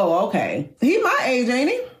 Oh, okay. He my age, ain't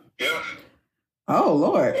he? Yeah. Oh,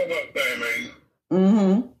 Lord. What about that, man?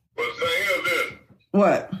 Mm-hmm. But say here's this.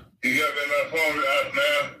 What? He got that farm house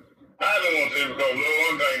now. I don't want to say because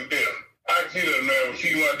one thing there. I see that man when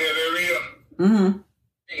she went that area. Mm-hmm.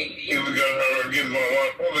 He was going to get my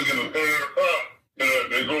wife, probably get a third of the crop.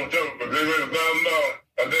 They go to but they made $1,000.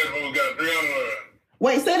 And then we got 300.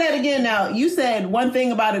 Wait, say that again now. You said one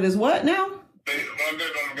thing about it is what now? One day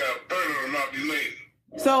only got 30 of them not be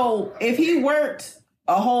made. So if he worked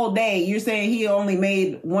a whole day, you're saying he only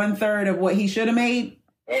made 1/3 of what he should have made?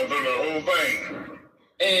 1/3 of the whole thing.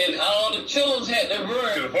 And all the children had to The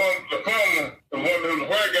run. farmer, the one who was the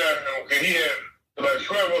white guy, okay, he had like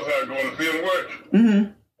 12 of us out going to field work. Mm-hmm.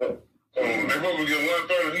 So they both would get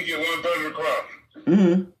 1/3, he get 1/3 of the crop.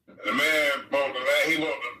 Mm-hmm. The man bought the land, he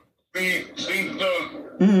bought the seed and stuff.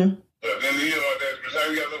 Mm-hmm. But then the year like that, by the time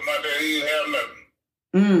he got something out there, he didn't have nothing.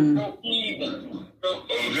 Mm. Broke even. So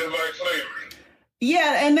it was just like slavery.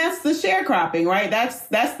 Yeah, and that's the sharecropping, right? That's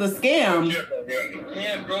the scam.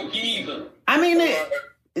 Yeah, broke even. I mean, But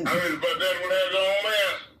that would have their own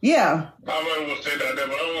land. yeah. I might have stayed out there,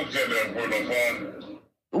 but I won't sit there and work no farm.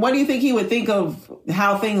 What do you think he would think of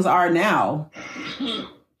how things are now?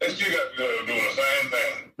 They still got doing the same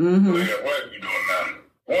thing. Mm-hmm. They got white people doing now.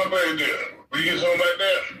 One thing there, we get something like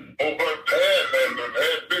that. Oh, but they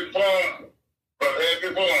had big farm, but they had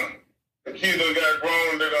big farm. The kids that got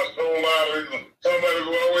grown, they got sold out. Somebody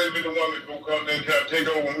will always be the one that go come in and try to take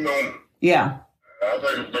over, Yeah. I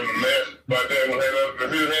think it's been a mess. But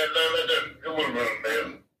if he had nothing like that, it would have been a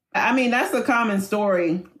mess. I mean, that's a common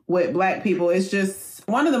story with black people. It's just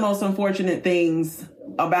one of the most unfortunate things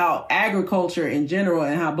about agriculture in general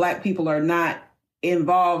and how black people are not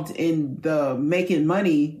involved in the making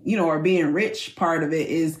money, or being rich part of it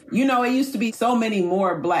is, it used to be so many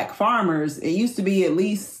more black farmers. It used to be at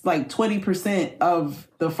least like 20% of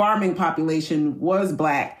the farming population was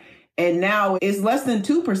black. And now it's less than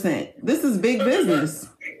 2%. This is big business.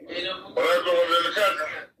 When I go in the country,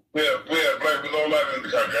 we have black people all out in the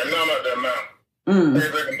country. And none like that now. They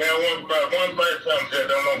can have one black family that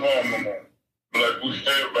don't know farm no more. Like we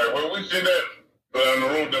stay, like where we see that, down the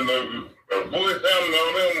road, then the Bowie family,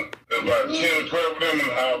 all them, there's about 10 or 12 of them in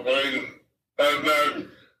the highway. That's not,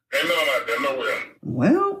 ain't none out there nowhere.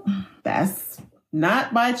 Well, that's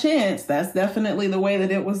not by chance. That's definitely the way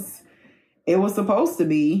that it was supposed to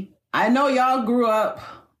be. I know y'all grew up,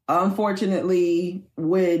 unfortunately,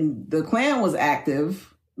 when the Klan was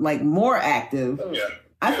active, like more active. Yeah.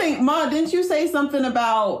 I think, Ma, didn't you say something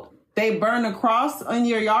about they burned a cross in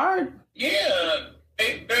your yard? Yeah,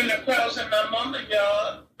 they burned a cross in my mama's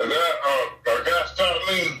yard. A guy stopped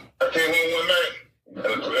me. I came home one night,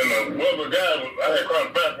 and the other guy, I had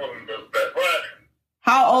crossed back with him that Friday.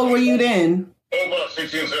 How old were you then? About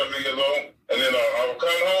 16, 17 years old. And then I would come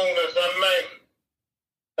home that Sunday night.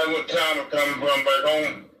 I went to town to come back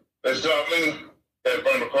home. They stopped me. They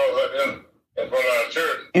burned the cross out there in front of our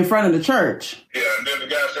church. In front of the church? Yeah, and then the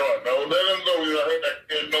guy said, no, let him go. You know, I heard that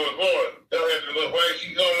kid know his voice. They had the little white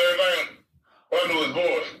sheets on and everything. I knew his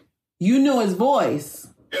voice. You knew his voice?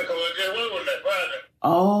 Yeah, because I just went with that Friday.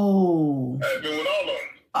 Oh. I had been with all of them.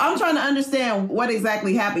 I'm trying to understand what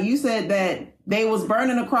exactly happened. You said that they was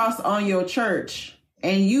burning a cross on your church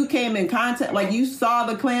and you came in contact, like you saw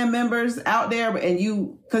the Klan members out there and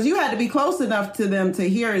because you had to be close enough to them to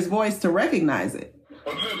hear his voice to recognize it.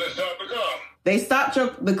 Well, they stopped the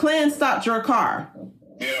car. The Klan stopped your car.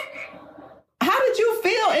 Yeah. How did you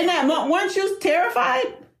feel in that moment? Weren't you terrified?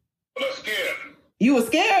 Well, I'm scared. You were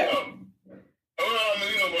scared? I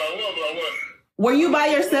mean, you know what I was, but I wasn't. Were you by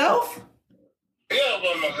yourself? Yeah, I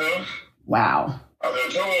was by myself. Wow. I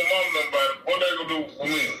said, tell my mom about it. What they gonna do for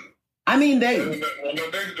me? I mean, What they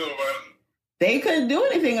can do about it? they couldn't do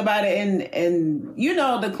anything about it. And you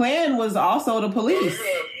know, the Klan was also the police. Well,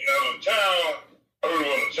 as a child, I really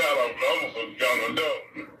wasn't a child. I was almost a young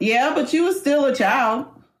adult. Yeah, but you was still a child.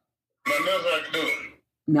 Nothing else I could do.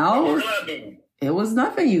 No, What can I do? it was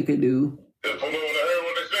nothing you could do. Just put on when I heard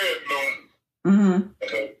what they said, you know. Mm-hmm. And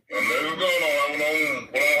that's what's going on.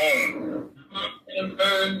 I went home. And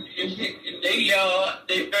burned in their yard,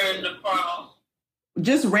 they burned the cross.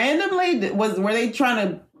 Just randomly? Were they trying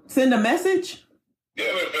to send a message? Yeah,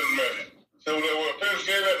 they sent a message. So they were finished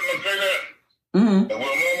say that and say that. Mm-hmm. And when my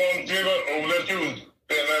mom did that, over there too,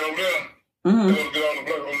 saying that over there, Mm-hmm. they want to get on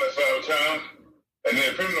the block on that side of town. And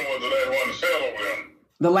then Finland was the last one to sell over there.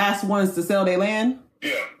 The last ones to sell their land?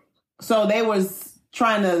 Yeah. So they was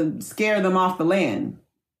trying to scare them off the land.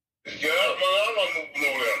 Yeah, I'm not moving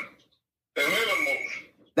over there. They made them move.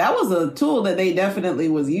 That was a tool that they definitely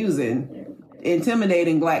was using,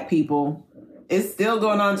 intimidating black people. It's still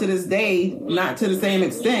going on to this day, not to the same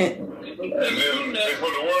extent. And then they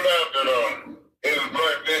put the word out that in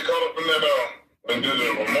black they caught up in that and did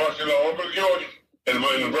a march in over Georgia. And in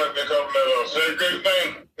the black they caught up in that segregated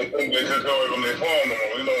thing. They just go on their farm no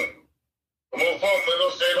more, you know. The more farm they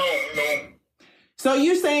don't stay at home, you know. So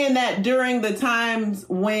you're saying that during the times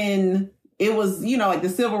when it was, you know, like the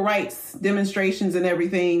civil rights demonstrations and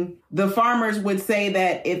everything, the farmers would say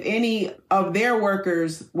that if any of their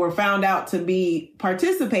workers were found out to be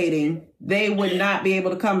participating, they would not be able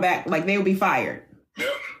to come back, like they would be fired. Yep.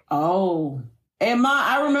 Oh. And Ma,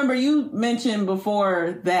 I remember you mentioned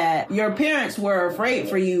before that your parents were afraid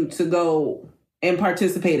for you to go and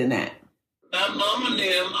participate in that. My mama and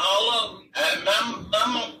them, all of them, my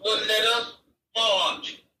mama wouldn't let us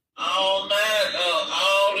march. All the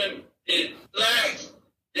blacks,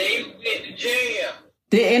 they went to jail.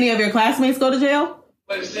 Did any of your classmates go to jail?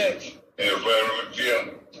 What is that? Yeah.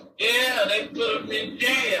 Yeah, they put them in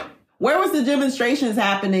jail. Where was the demonstrations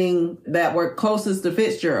happening that were closest to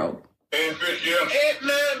Fitzgerald? And Fitzgerald. At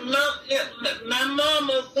my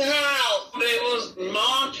mama's house, they was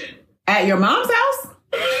marching. At your mom's house?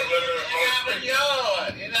 In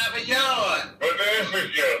our yard. But they in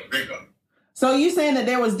Fitzgerald, speaker. So you saying that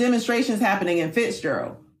there was demonstrations happening in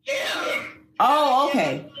Fitzgerald? Yeah. Oh,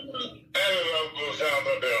 okay. And those sounds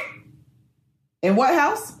up there. In what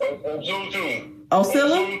house? Zoo.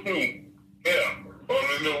 Osilla? Yeah.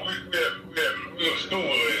 Well, you know, we were school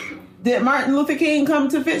in. Did Martin Luther King come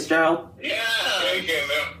to Fitzgerald? Yeah. He came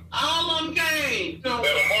there. All of them came. So, They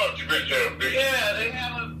had a march to Fitzgerald. yeah, they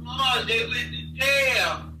had a march. They went to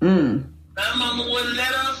jail. My mama wouldn't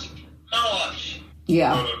let us march.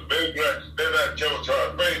 Yeah. So they're not killing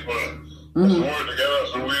Charles Banks, but that's the word they got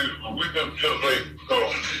us. So we couldn't just like,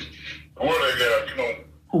 so the word they got, you know.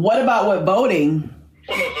 What about with voting?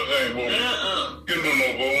 What else is that voting? You do no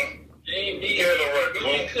voting. We had no right to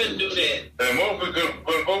vote. couldn't do that. And most people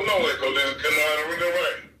couldn't vote no way because they couldn't know how to read and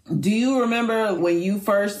write. Do you remember when you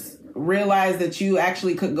first realized that you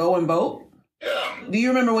actually could go and vote? Yeah. Do you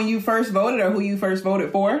remember when you first voted or who you first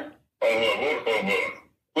voted for? I don't know who I voted for,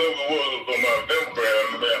 but whoever it was on my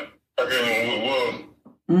Democrat, I can't remember who it was.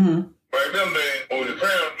 Mm-hmm. Back them days,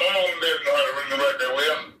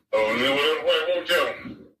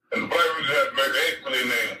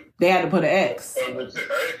 put an X. I ain't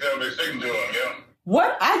tell me sticking to him, yeah.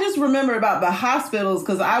 What I just remember about the hospitals,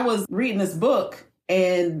 because I was reading this book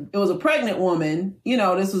and it was a pregnant woman. You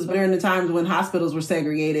know, this was during the times when hospitals were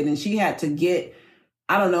segregated, and she had to get,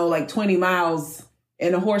 I don't know, like 20 miles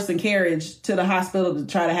in a horse and carriage to the hospital to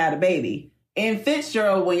try to have a baby. In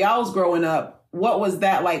Fitzgerald, when y'all was growing up, what was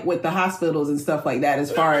that like with the hospitals and stuff like that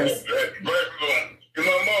as far as? My mom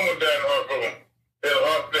was down in the hospital. They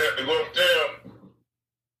had to go upstairs.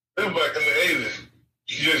 This was back in the 80s.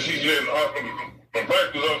 She was in the hospital. The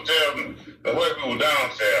black was upstairs and the white people were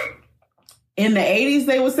downstairs. In the 80s,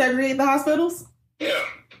 they would segregate the hospitals? Yeah.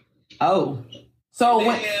 Oh. So they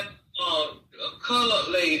when... had a colored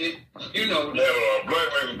lady, you know. They had a black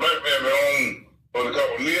man their own, what they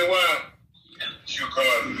call Leah Wine. She would come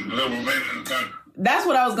out and live with baby in the country. That's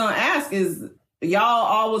what I was going to ask, is y'all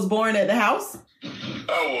all was born at the house?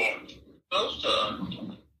 I was.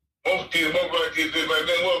 Most kids, most black kids did like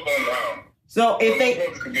that was born in the house. So if they...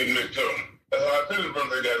 Could get mixed up. That's how I said the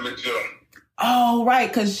birthday got mixed up. Oh, right,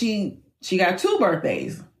 because she got 2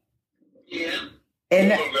 birthdays. Yeah.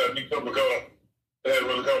 And that got mixed up because they had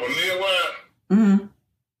what they call a Leah Wine. Mm-hmm.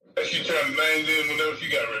 And she turned the names in whenever she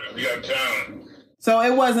got ready. We got time. So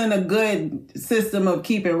it wasn't a good system of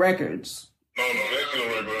keeping records. No, that's no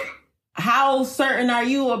record. How certain are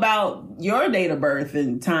you about your date of birth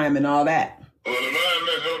and time and all that? Well, the mind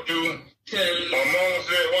messed up too. My mama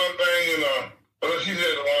said one thing, and she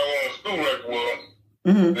said when I went to school record was,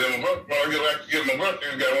 then when I get my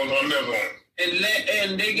birthday, got one on this one.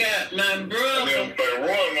 And they got my brother. And then, like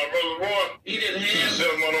Roy, my brother Roy, he didn't have. He was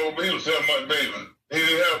 7 months old, but he was 7 months baby. He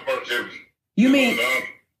didn't have a birthday. You mean?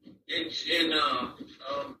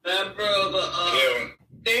 My brother,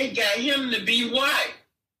 they got him to be white.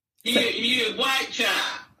 He a white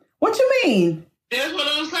child. What you mean? That's what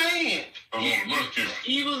I'm saying.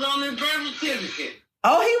 He was on his birth certificate.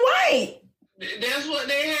 Oh, he white. That's what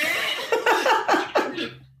they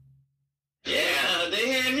had. Yeah, they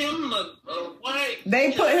had him a white.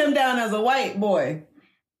 They put him down as a white boy.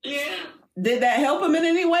 Yeah. Did that help him in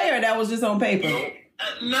any way, or that was just on paper?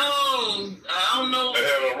 No, I don't know. They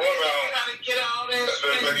had a rundown. Trying to get all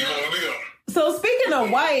that. So speaking of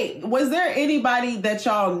white, was there anybody that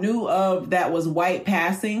y'all knew of that was white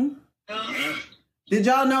passing? Did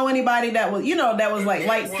y'all know anybody that was, that was like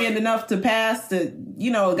light skinned enough to pass, to,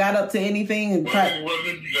 got up to anything and tried? A lot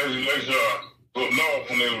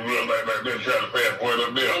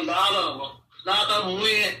of them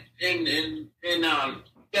went and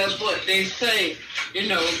that's what they say. He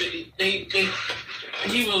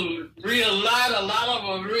was real light. A lot of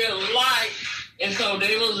them real light, and so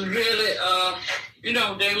they was really, they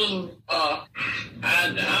was,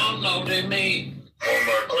 I don't know. They made. On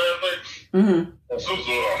my classmates, my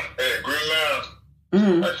sister had green lines.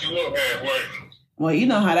 Like she was halfway. Well, you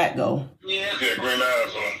know how that go. Yeah. She had green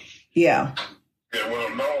lines, so. Yeah. Yeah, well,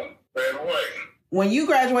 no, bad way. When you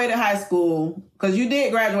graduated high school, because you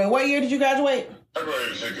did graduate, what year did you graduate? I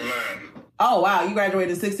graduated in 69. Oh, wow, you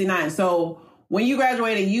graduated in 69. So when you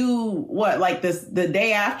graduated, the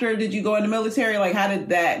day after, did you go in the military? Like, how did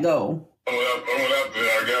that go? I went out there.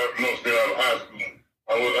 I got most out of high school.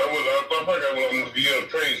 I went to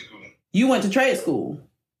trade school. You went to trade school?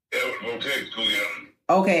 Yeah, I went to trade school, yeah.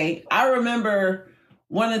 Okay. I remember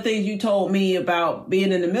one of the things you told me about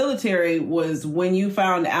being in the military was when you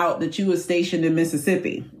found out that you were stationed in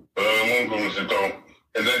Mississippi. I won't go to Mississippi.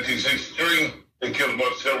 In 1963, they killed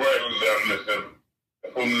about 7 rifles out in Mississippi. They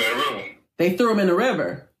put them in that river. They threw them in the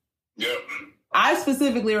river? Yep. I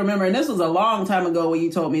specifically remember, and this was a long time ago when you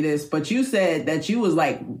told me this, but you said that you was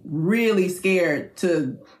like really scared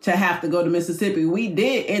to have to go to Mississippi. We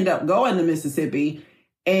did end up going to Mississippi,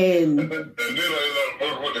 and then I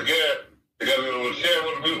worked with the gas. They got a little sheriff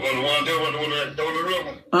with the people, the one that told the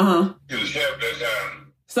river. He was sheriff that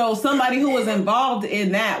time. So somebody who was involved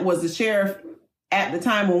in that was the sheriff at the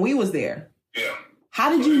time when we was there. Yeah. How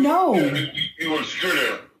did you know? He was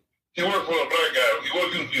security. He worked for a black guy. He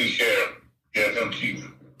wasn't the sheriff. Yeah, them cheap.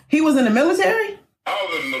 He was in the military? I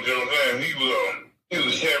was in the military. He was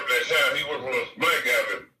a sheriff that time. He worked for a black guy.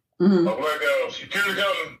 A black guy security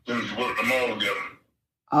company. Then he worked them all together.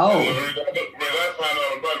 Oh. I found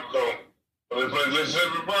out about it because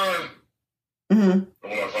Mississippi Burning.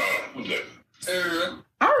 When I found out who's that?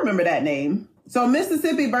 I remember that name. So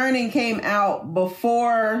Mississippi Burning came out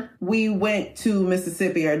before we went to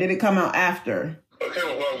Mississippi, or did it come out after? It came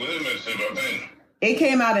out while I was in Mississippi, I think. It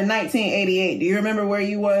came out in 1988. Do you remember where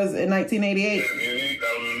you was in 1988? Yeah,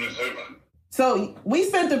 I was in Mississippi. So we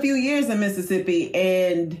spent a few years in Mississippi,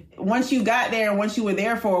 and once you got there and once you were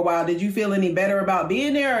there for a while, did you feel any better about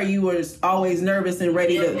being there, or you were always nervous and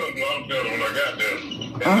ready to? I was better when I got there.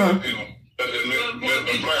 Uh-huh. People, that's the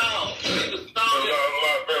black. A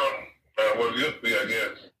lot better what it used to be, I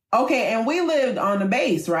guess. Okay, and we lived on the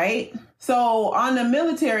base, right? So on the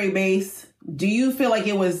military base, do you feel like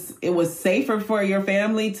it was safer for your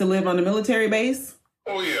family to live on the military base?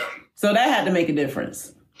 Oh, yeah. So that had to make a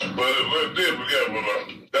difference. But it did, but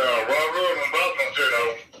Ron Road and Boston said,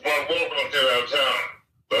 Ron Walker said out of town.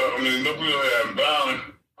 But, I mean, no people had down.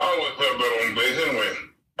 I always felt better on the base anyway.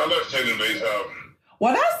 I like taking the base out.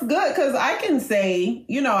 Well, that's good because I can say,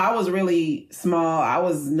 I was really small. I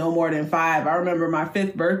was no more than 5. I remember my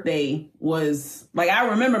 5th birthday was I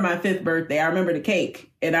remember my 5th birthday. I remember the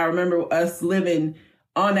cake and I remember us living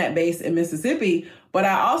on that base in Mississippi. But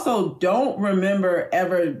I also don't remember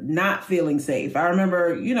ever not feeling safe. I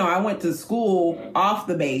remember, I went to school off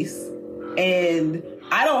the base and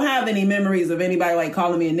I don't have any memories of anybody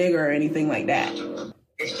calling me a nigger or anything like that.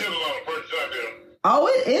 There's still a lot of persons out there. Oh,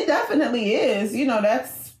 it definitely is.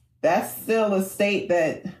 That's still a state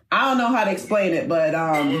that I don't know how to explain it, but when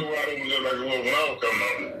I was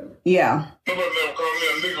coming up. Yeah. Nobody never called me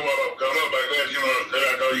a nigga while I was coming up like that.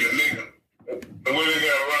 I call you a nigga. And when they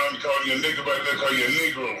got around to call you a nigga, back they call you a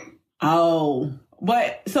negro. Oh,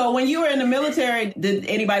 but so when you were in the military, did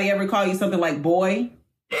anybody ever call you something like boy?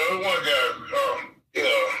 One guy,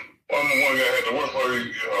 one guy had to work for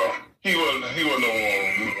me. He wasn't no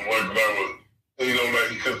one work, but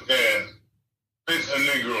he couldn't stand. It's a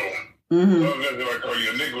Negro. Mm-hmm. So they call you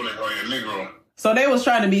a Negro, they call you a Negro. So they was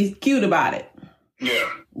trying to be cute about it. Yeah.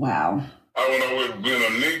 Wow. I went away from being a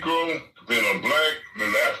Negro, being a black,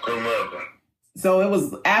 and African American. So it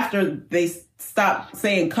was after they stopped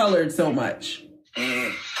saying colored so much.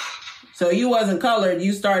 Mm-hmm. So you wasn't colored,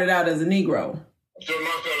 you started out as a Negro. So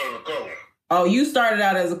I started as a color. Oh, you started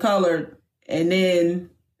out as a colored, and then...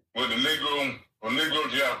 With the Negro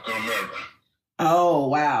to African American. Oh,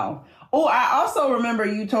 wow. Oh, I also remember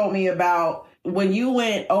you told me about when you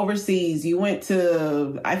went overseas, you went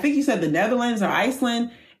to, I think you said the Netherlands or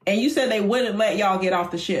Iceland, and you said they wouldn't let y'all get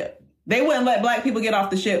off the ship. They wouldn't let black people get off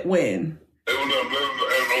the ship when? They wouldn't let, when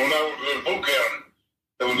I was in boot camp,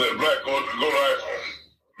 they wouldn't let black go to Iceland.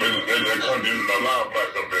 They couldn't allow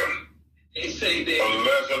blacks up there. They say that.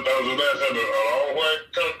 That was the last time an all-white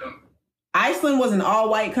country. Iceland was an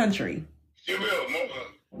all-white country. She was, most of them.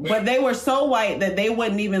 But they were so white that they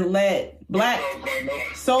wouldn't even let black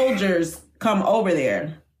soldiers come over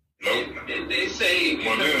there. Nope. They say you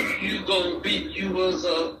gonna beat you was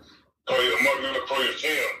a... Call you a monkey for your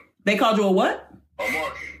tail. They called you a what? A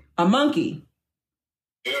monkey. A monkey.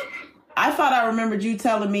 Yeah. I thought I remembered you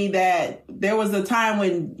telling me that there was a time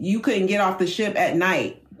when you couldn't get off the ship at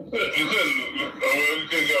night. You couldn't get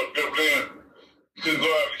up there. You couldn't go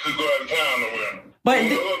out in town nowhere. But you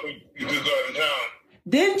couldn't go out in town.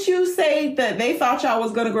 Didn't you say that they thought y'all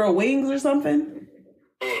was going to grow wings or something?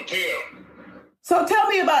 Or a tail. So tell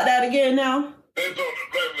me about that again now. They thought the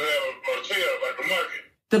black would have a tail like a monkey.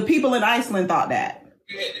 The people in Iceland thought that.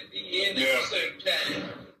 You had to be in at a certain time.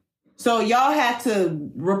 So y'all had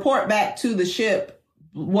to report back to the ship,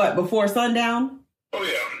 before sundown? Oh,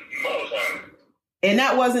 yeah. All the time. And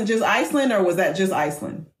that wasn't just Iceland, or was that just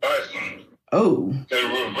Iceland? Iceland. Oh. They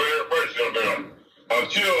were very first out there.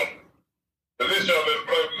 Until... This y'all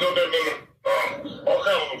all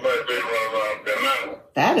kinds of black baby running around there now.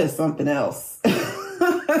 That is something else.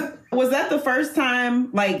 Was that the first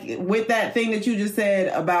time, with that thing that you just said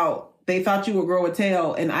about they thought you would grow a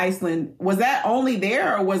tail in Iceland, was that only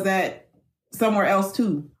there or was that somewhere else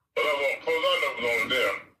too? Well, I was only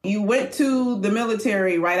there. You went to the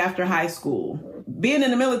military right after high school. Being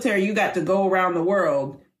in the military, you got to go around the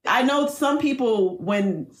world. I know some people,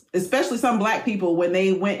 especially some black people, when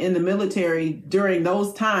they went in the military during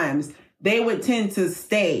those times, they would tend to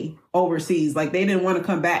stay overseas. They didn't want to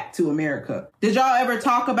come back to America. Did y'all ever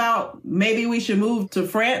talk about maybe we should move to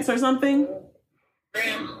France or something? No,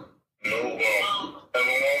 and my mom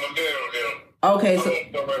and dad were there. Okay, so I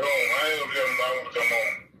ain't gonna come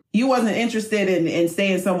home. You wasn't interested in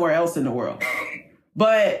staying somewhere else in the world.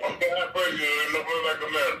 But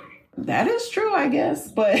that is true, I guess.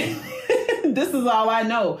 But this is all I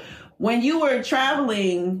know. When you were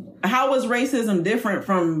traveling, how was racism different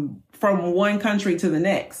from one country to the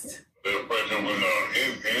next? In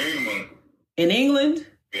England. In England?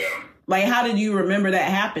 Yeah. How did you remember that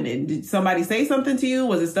happening? Did somebody say something to you?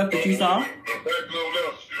 Was it stuff that you saw?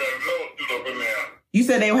 You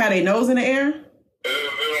said they had a nose in the air? They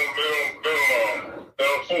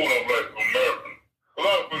don't fool no black American. A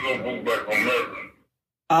lot of people don't fool black American.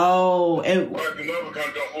 Oh, and black in other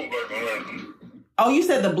countries don't fool black Americans. Oh, you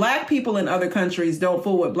said the black people in other countries don't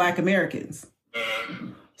fool with black Americans.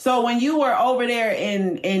 So when you were over there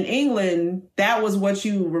in England, that was what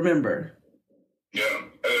you remember? Yeah,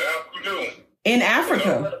 and Africa too. In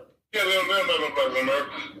Africa? Yeah, they're not no black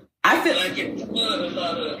Americans. I feel like it's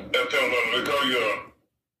They'll tell them they call you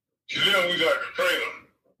she didn't we like a trainer.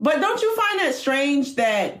 But don't you find that strange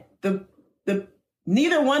that the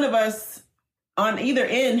neither one of us on either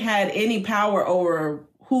end had any power over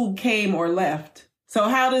who came or left? So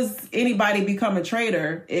how does anybody become a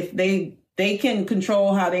trader if they can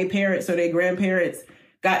control how their parents or their grandparents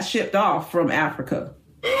got shipped off from Africa?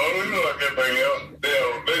 I don't know like everything else.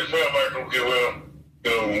 They felt like, okay, well, we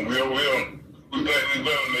think we better than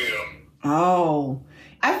them. Oh,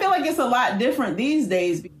 I feel like it's a lot different these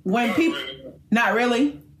days. When not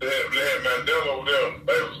really. They had Mandela over there.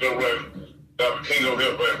 They were still right. Dr. King over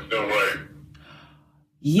there, they were still right.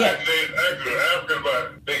 Yeah. Actually,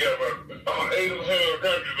 Africa, they got about 80% of the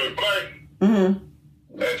country is black. Mm-hmm.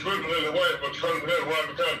 And 20% is white, but 20% around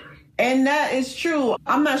the country. And that is true.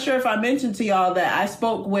 I'm not sure if I mentioned to y'all that I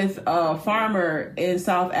spoke with a farmer in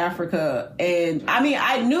South Africa. And I mean,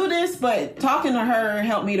 I knew this, but talking to her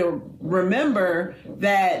helped me to remember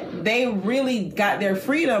that they really got their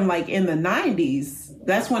freedom like in the 90s.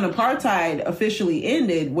 That's when apartheid officially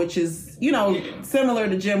ended, which is, similar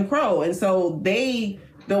to Jim Crow. And so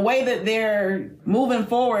the way that they're moving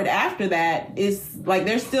forward after that is like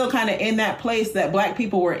they're still kind of in that place that black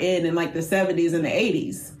people were in like the 70s and the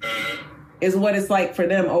 80s is what it's like for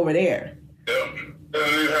them over there. Yeah. And they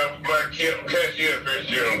have a black cashier this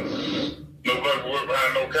year. No black work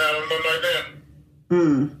behind no counter, nothing like that.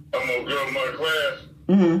 I'm a girl in my class.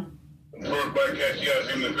 Mm-hmm. First black cashier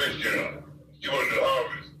I seen this year. She worked at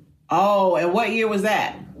Harvest. Oh, and what year was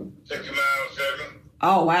that? 69, 7.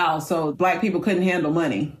 Oh, wow. So black people couldn't handle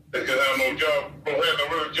money. They couldn't have no job. Don't have no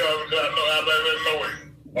real job. I know it.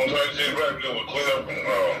 On time to say black people would clean up and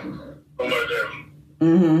something like that.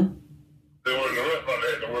 Mm-hmm. They were in the restaurant. They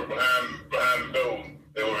had to work behind the door.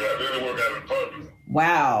 They didn't work out in public.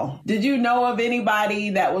 Wow. Did you know of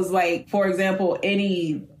anybody that was like, for example,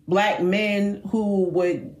 any black men who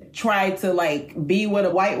would try to like be with a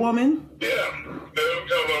white woman? Yeah. They were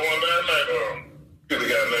talking about one night, the guy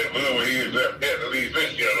named Blue, he was at the lead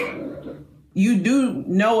fish together. You do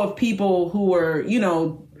know of people who were, But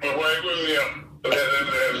white women, yeah. They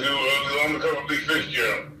was on the couple of big fish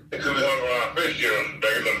together. They could have hung around fish together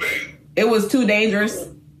back in the day. It was too dangerous.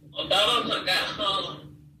 But we got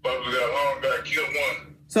hung, got killed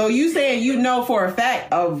one. So you saying you know for a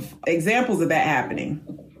fact of examples of that happening?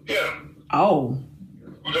 Yeah. Oh.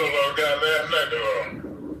 We told our guy last night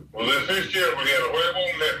was in fish jail, but he had a white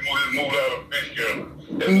woman that moved out of fish jail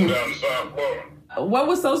and moved down to South Florida. What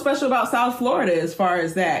was so special about South Florida as far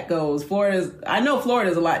as that goes? I know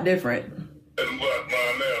Florida's a lot different. It's black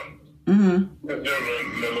mine now. Mm-hmm. It's different in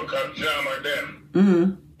a little country town like that. Mm-hmm.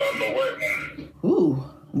 I'm no white woman. Ooh,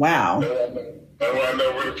 wow. That's why I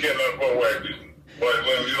never really cared nothing for white people. White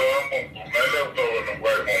women, I never thought of no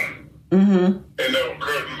white woman. Mm-hmm. They never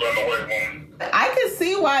curtains on no white woman. I could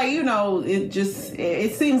see why,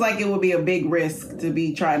 it seems like it would be a big risk to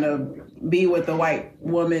be trying to be with a white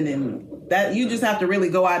woman, and that you just have to really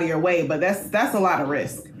go out of your way, but that's a lot of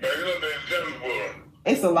risk.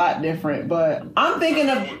 It's a lot different, but I'm thinking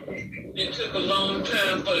of... It took a long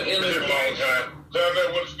time for the interview. It took a long time. So I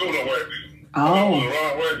never went to school no white people. Oh. I was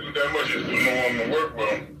around white people that much, just no one to work with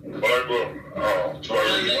them. But I grew up,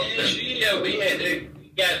 12 years. Yeah, we had to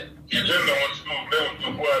got... You didn't know what school, they were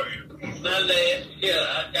too quiet. My last year,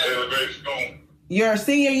 I got... Elementary school. Your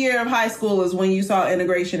senior year of high school is when you saw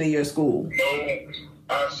integration in your school? No,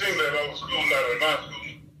 I seen that other school, not in my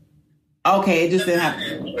school. Okay, it just didn't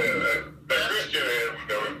happen. That Christian area,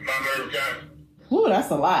 not Murray County. Ooh, that's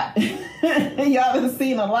a lot. Y'all have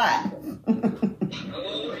seen a lot.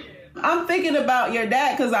 I'm thinking about your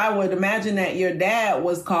dad because I would imagine that your dad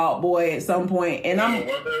was called boy at some point, and I'm.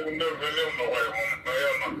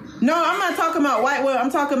 No, I'm not talking about white women.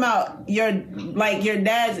 I'm talking about your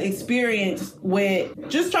dad's experience with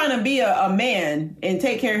just trying to be a man and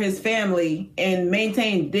take care of his family and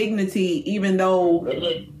maintain dignity, even though. He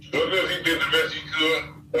did the best he could.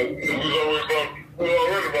 We was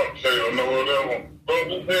already about to say, whatever. But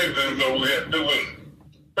we paid them, we had to do it.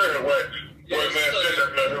 Very white. White man said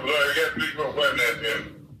that it was all you got to be for white man then.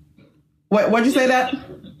 What'd you say that?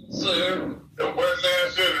 Sir. The white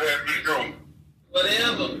man said it had to be true.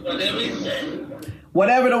 Whatever he said.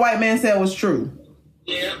 Whatever the white man said was true.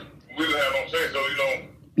 Yeah. We didn't have no say, so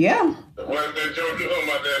Yeah. The white man told you something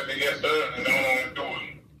about that, yes sir, and don't want to do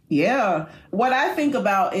it. Yeah. What I think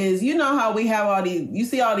about is, how we have you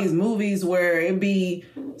see all these movies where it be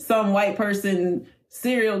some white person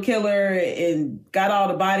serial killer and got all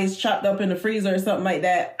the bodies chopped up in the freezer or something like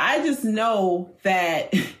that. I just know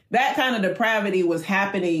that that kind of depravity was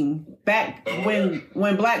happening back when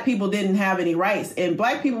Black people didn't have any rights, and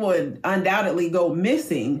Black people would undoubtedly go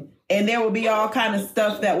missing. And there will be all kind of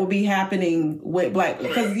stuff that will be happening with Black,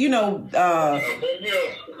 because you know, you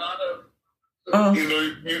can be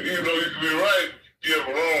right, you have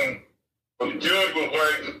wrong, but the judge was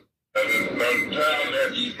white, and the time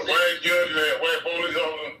that white judge, that white police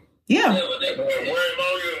officer, white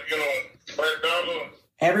lawyer, white doctor.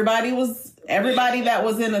 Everybody that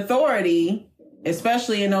was in authority,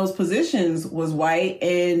 especially in those positions, was white,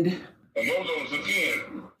 and most of them was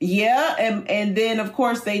again. Yeah, and then, of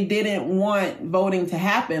course, they didn't want voting to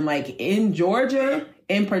happen. Like, in Georgia,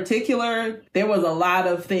 in particular, there was a lot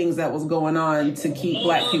of things that was going on to keep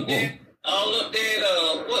Black people. All up there,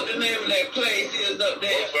 what the name of that place is up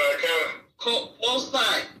there?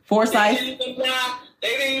 Forsyth. They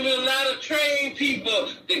didn't even allow the trained people.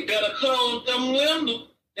 They better close them windows.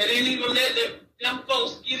 They didn't even let them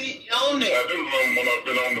folks get on there. I do remember when I've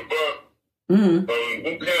been on the bus. Mm-hmm.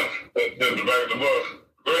 Boot camp, at the back of the bus.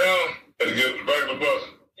 Well, had to get to the back of the bus.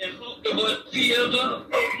 And hook the bus filled up.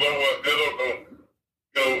 The bus was filled up.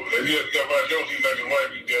 If you got my Jones, you like the white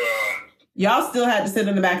people. Y'all still had to sit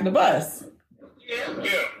in the back of the bus.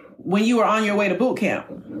 Yeah. When you were on your way to boot camp.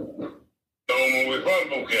 No, when we from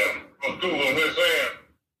boot camp. From school, when we're saying,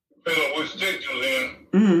 depending on which state you was in.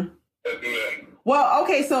 Mm-hmm. Let's do that. Well,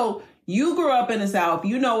 okay, so you grew up in the South.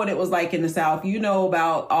 You know what it was like in the South. You know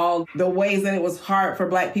about all the ways that it was hard for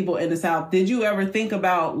Black people in the South. Did you ever think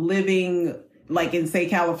about living like in, say,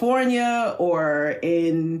 California or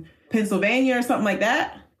in Pennsylvania or something like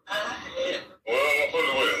that? Well, I'm going to put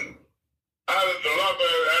it away. I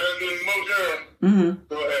didn't do motel. Mm-hmm.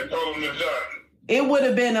 So I had told them the job. It would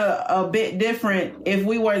have been a bit different if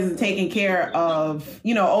we wasn't taking care of,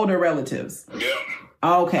 older relatives. Yeah.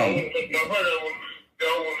 Okay. When I came first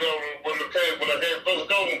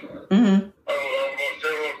going, I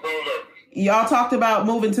was y'all talked about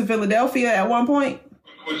moving to Philadelphia at one point?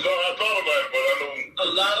 I thought about it, but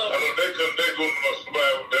I know they couldn't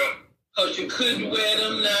survive with them. Because you couldn't wear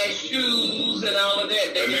them nice shoes and all of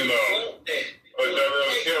that. They didn't want that. But they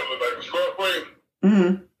really careful, like a scrapway.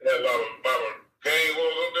 Mm-hmm. They had a lot of gang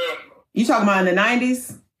wars up there. You talking about in the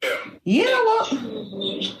 90s? Yeah. Yeah, well.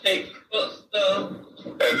 Take stuff.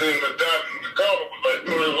 And then the car was like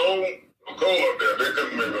 2 years old. It was cold up there. They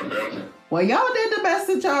couldn't make up there. Well, y'all did the best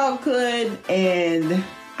that y'all could, and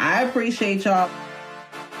I appreciate y'all.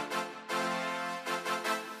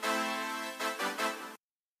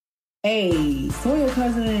 Hey, Soil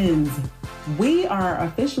Cousins. We are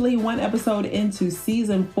officially one episode into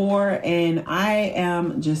season 4, and I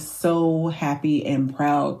am just so happy and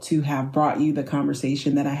proud to have brought you the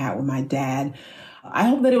conversation that I had with my dad. I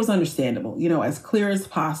hope that it was understandable, as clear as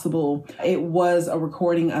possible. It was a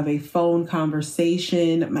recording of a phone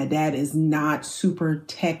conversation. My dad is not super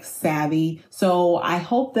tech savvy. So I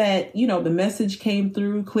hope that, the message came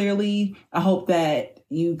through clearly. I hope that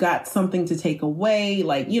you got something to take away.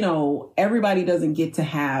 Like, everybody doesn't get to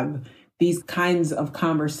have these kinds of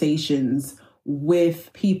conversations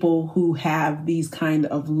with people who have these kind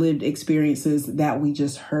of lived experiences that we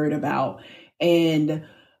just heard about. And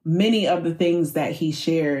many of the things that he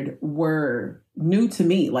shared were new to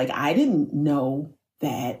me. Like, I didn't know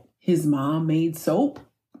that his mom made soap.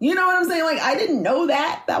 You know what I'm saying? Like, I didn't know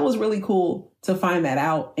that. That was really cool to find that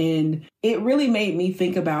out. And it really made me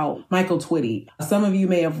think about Michael Twitty. Some of you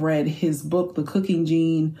may have read his book, The Cooking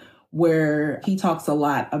Gene, where he talks a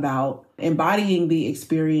lot about embodying the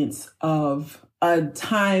experience of a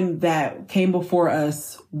time that came before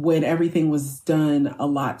us when everything was done a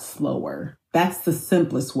lot slower. That's the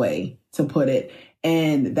simplest way to put it.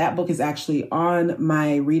 And that book is actually on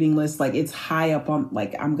my reading list. Like, it's high up on,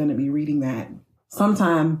 I'm going to be reading that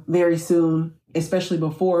sometime very soon, especially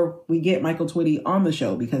before we get Michael Twitty on the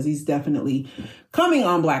show, because he's definitely coming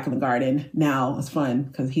on Black in the Garden. Now, it's fun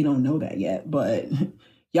because he don't know that yet, but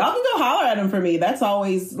y'all can go holler at him for me. That's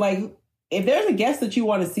always if there's a guest that you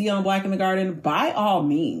want to see on Black in the Garden, by all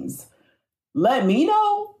means, let me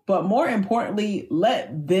know. But more importantly,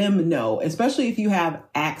 let them know, especially if you have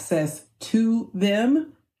access to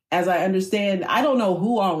them. As I understand, I don't know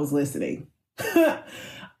who all is listening.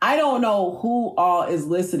 I don't know who all is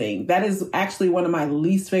listening. That is actually one of my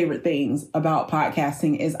least favorite things about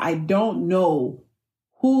podcasting is I don't know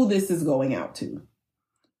who this is going out to.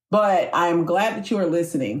 But I'm glad that you are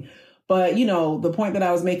listening. But, the point that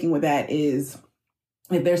I was making with that is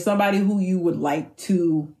if there's somebody who you would like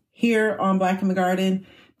to hear on Black in the Garden,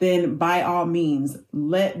 then by all means,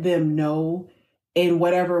 let them know. in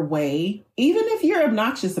whatever way, even if you're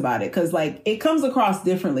obnoxious about it, because like it comes across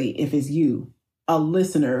differently if it's you, a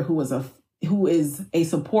listener who is a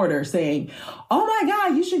supporter saying, oh my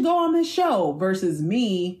God, you should go on this show, versus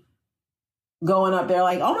me going up there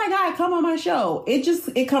like, oh my God, come on my show.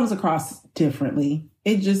 It comes across differently.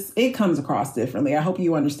 It comes across differently. I hope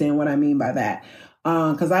you understand what I mean by that.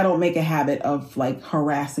 Because I don't make a habit of like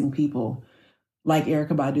harassing people like Erykah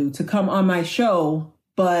Badu to come on my show,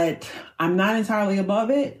 but I'm not entirely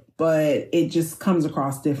above it, but it just comes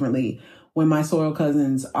across differently when my soil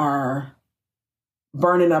cousins are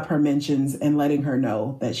burning up her mentions and letting her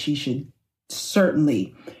know that she should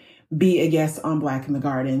certainly be a guest on Black in the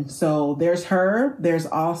Garden. So there's her. There's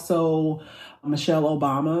also Michelle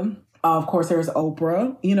Obama. Of course, there's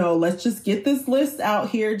Oprah. You know, let's just get this list out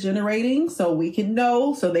here generating so they can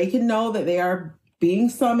know that they are being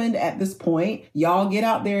summoned at this point. Y'all get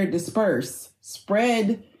out there, disperse,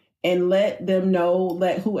 spread, and let them know,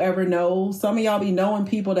 let whoever know. Some of y'all be knowing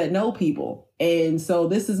people that know people. And so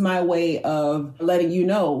this is my way of letting you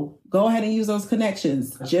know, go ahead and use those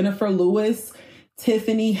connections. Jennifer Lewis,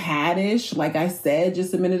 Tiffany Haddish, like I said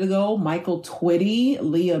just a minute ago, Michael Twitty,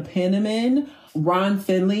 Leah Penniman, Ron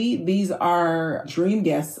Finley. These are dream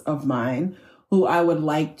guests of mine who I would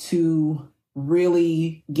like to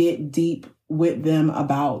really get deep with them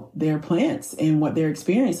about their plants and what their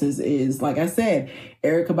experiences is. Like I said,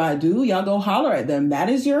 Erykah Badu, y'all go holler at them. That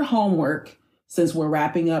is your homework since we're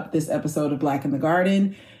wrapping up this episode of Black in the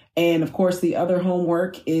Garden. And of course, the other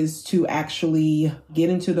homework is to actually get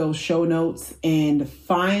into those show notes and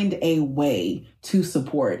find a way to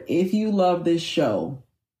support. If you love this show,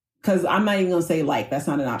 because I'm not even going to say like, that's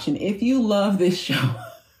not an option. If you love this show,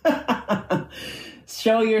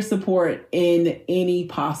 show your support in any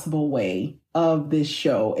possible way of this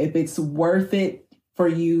show. If it's worth it for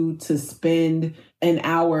you to spend an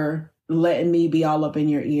hour letting me be all up in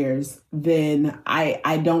your ears, then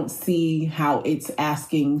I don't see how it's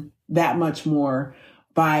asking that much more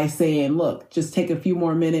by saying, look, just take a few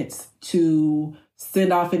more minutes to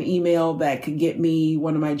send off an email that could get me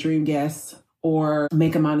one of my dream guests or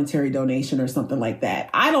make a monetary donation or something like that.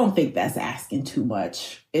 I don't think that's asking too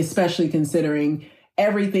much, especially considering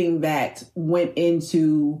everything that went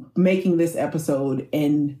into making this episode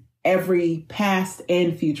and every past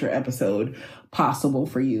and future episode possible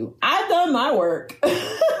for you. I've done my work.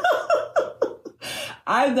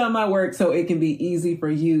 I've done my work so it can be easy for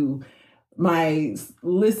you, my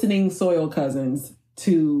listening soil cousins,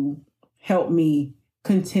 to help me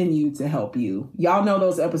continue to help you. Y'all know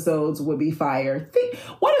those episodes would be fire.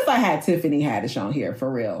 What if I had Tiffany Haddish on here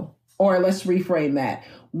for real? Or let's reframe that.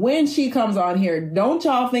 When she comes on here, don't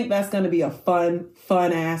y'all think that's going to be a fun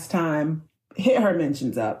ass time? Hit her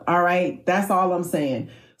mentions up. All right. That's all I'm saying.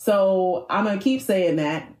 So I'm going to keep saying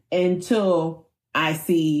that until I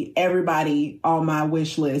see everybody on my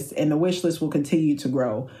wish list, and the wish list will continue to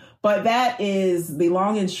grow. But that is the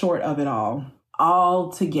long and short of it all.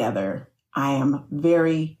 All together, I am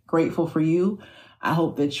very grateful for you. I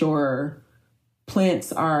hope that your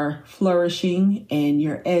plants are flourishing and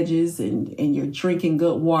your edges and you're drinking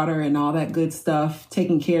good water and all that good stuff,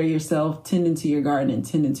 taking care of yourself, tending to your garden and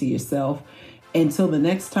tending to yourself. Until the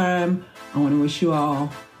next time, I want to wish you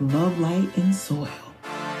all love, light, and soil.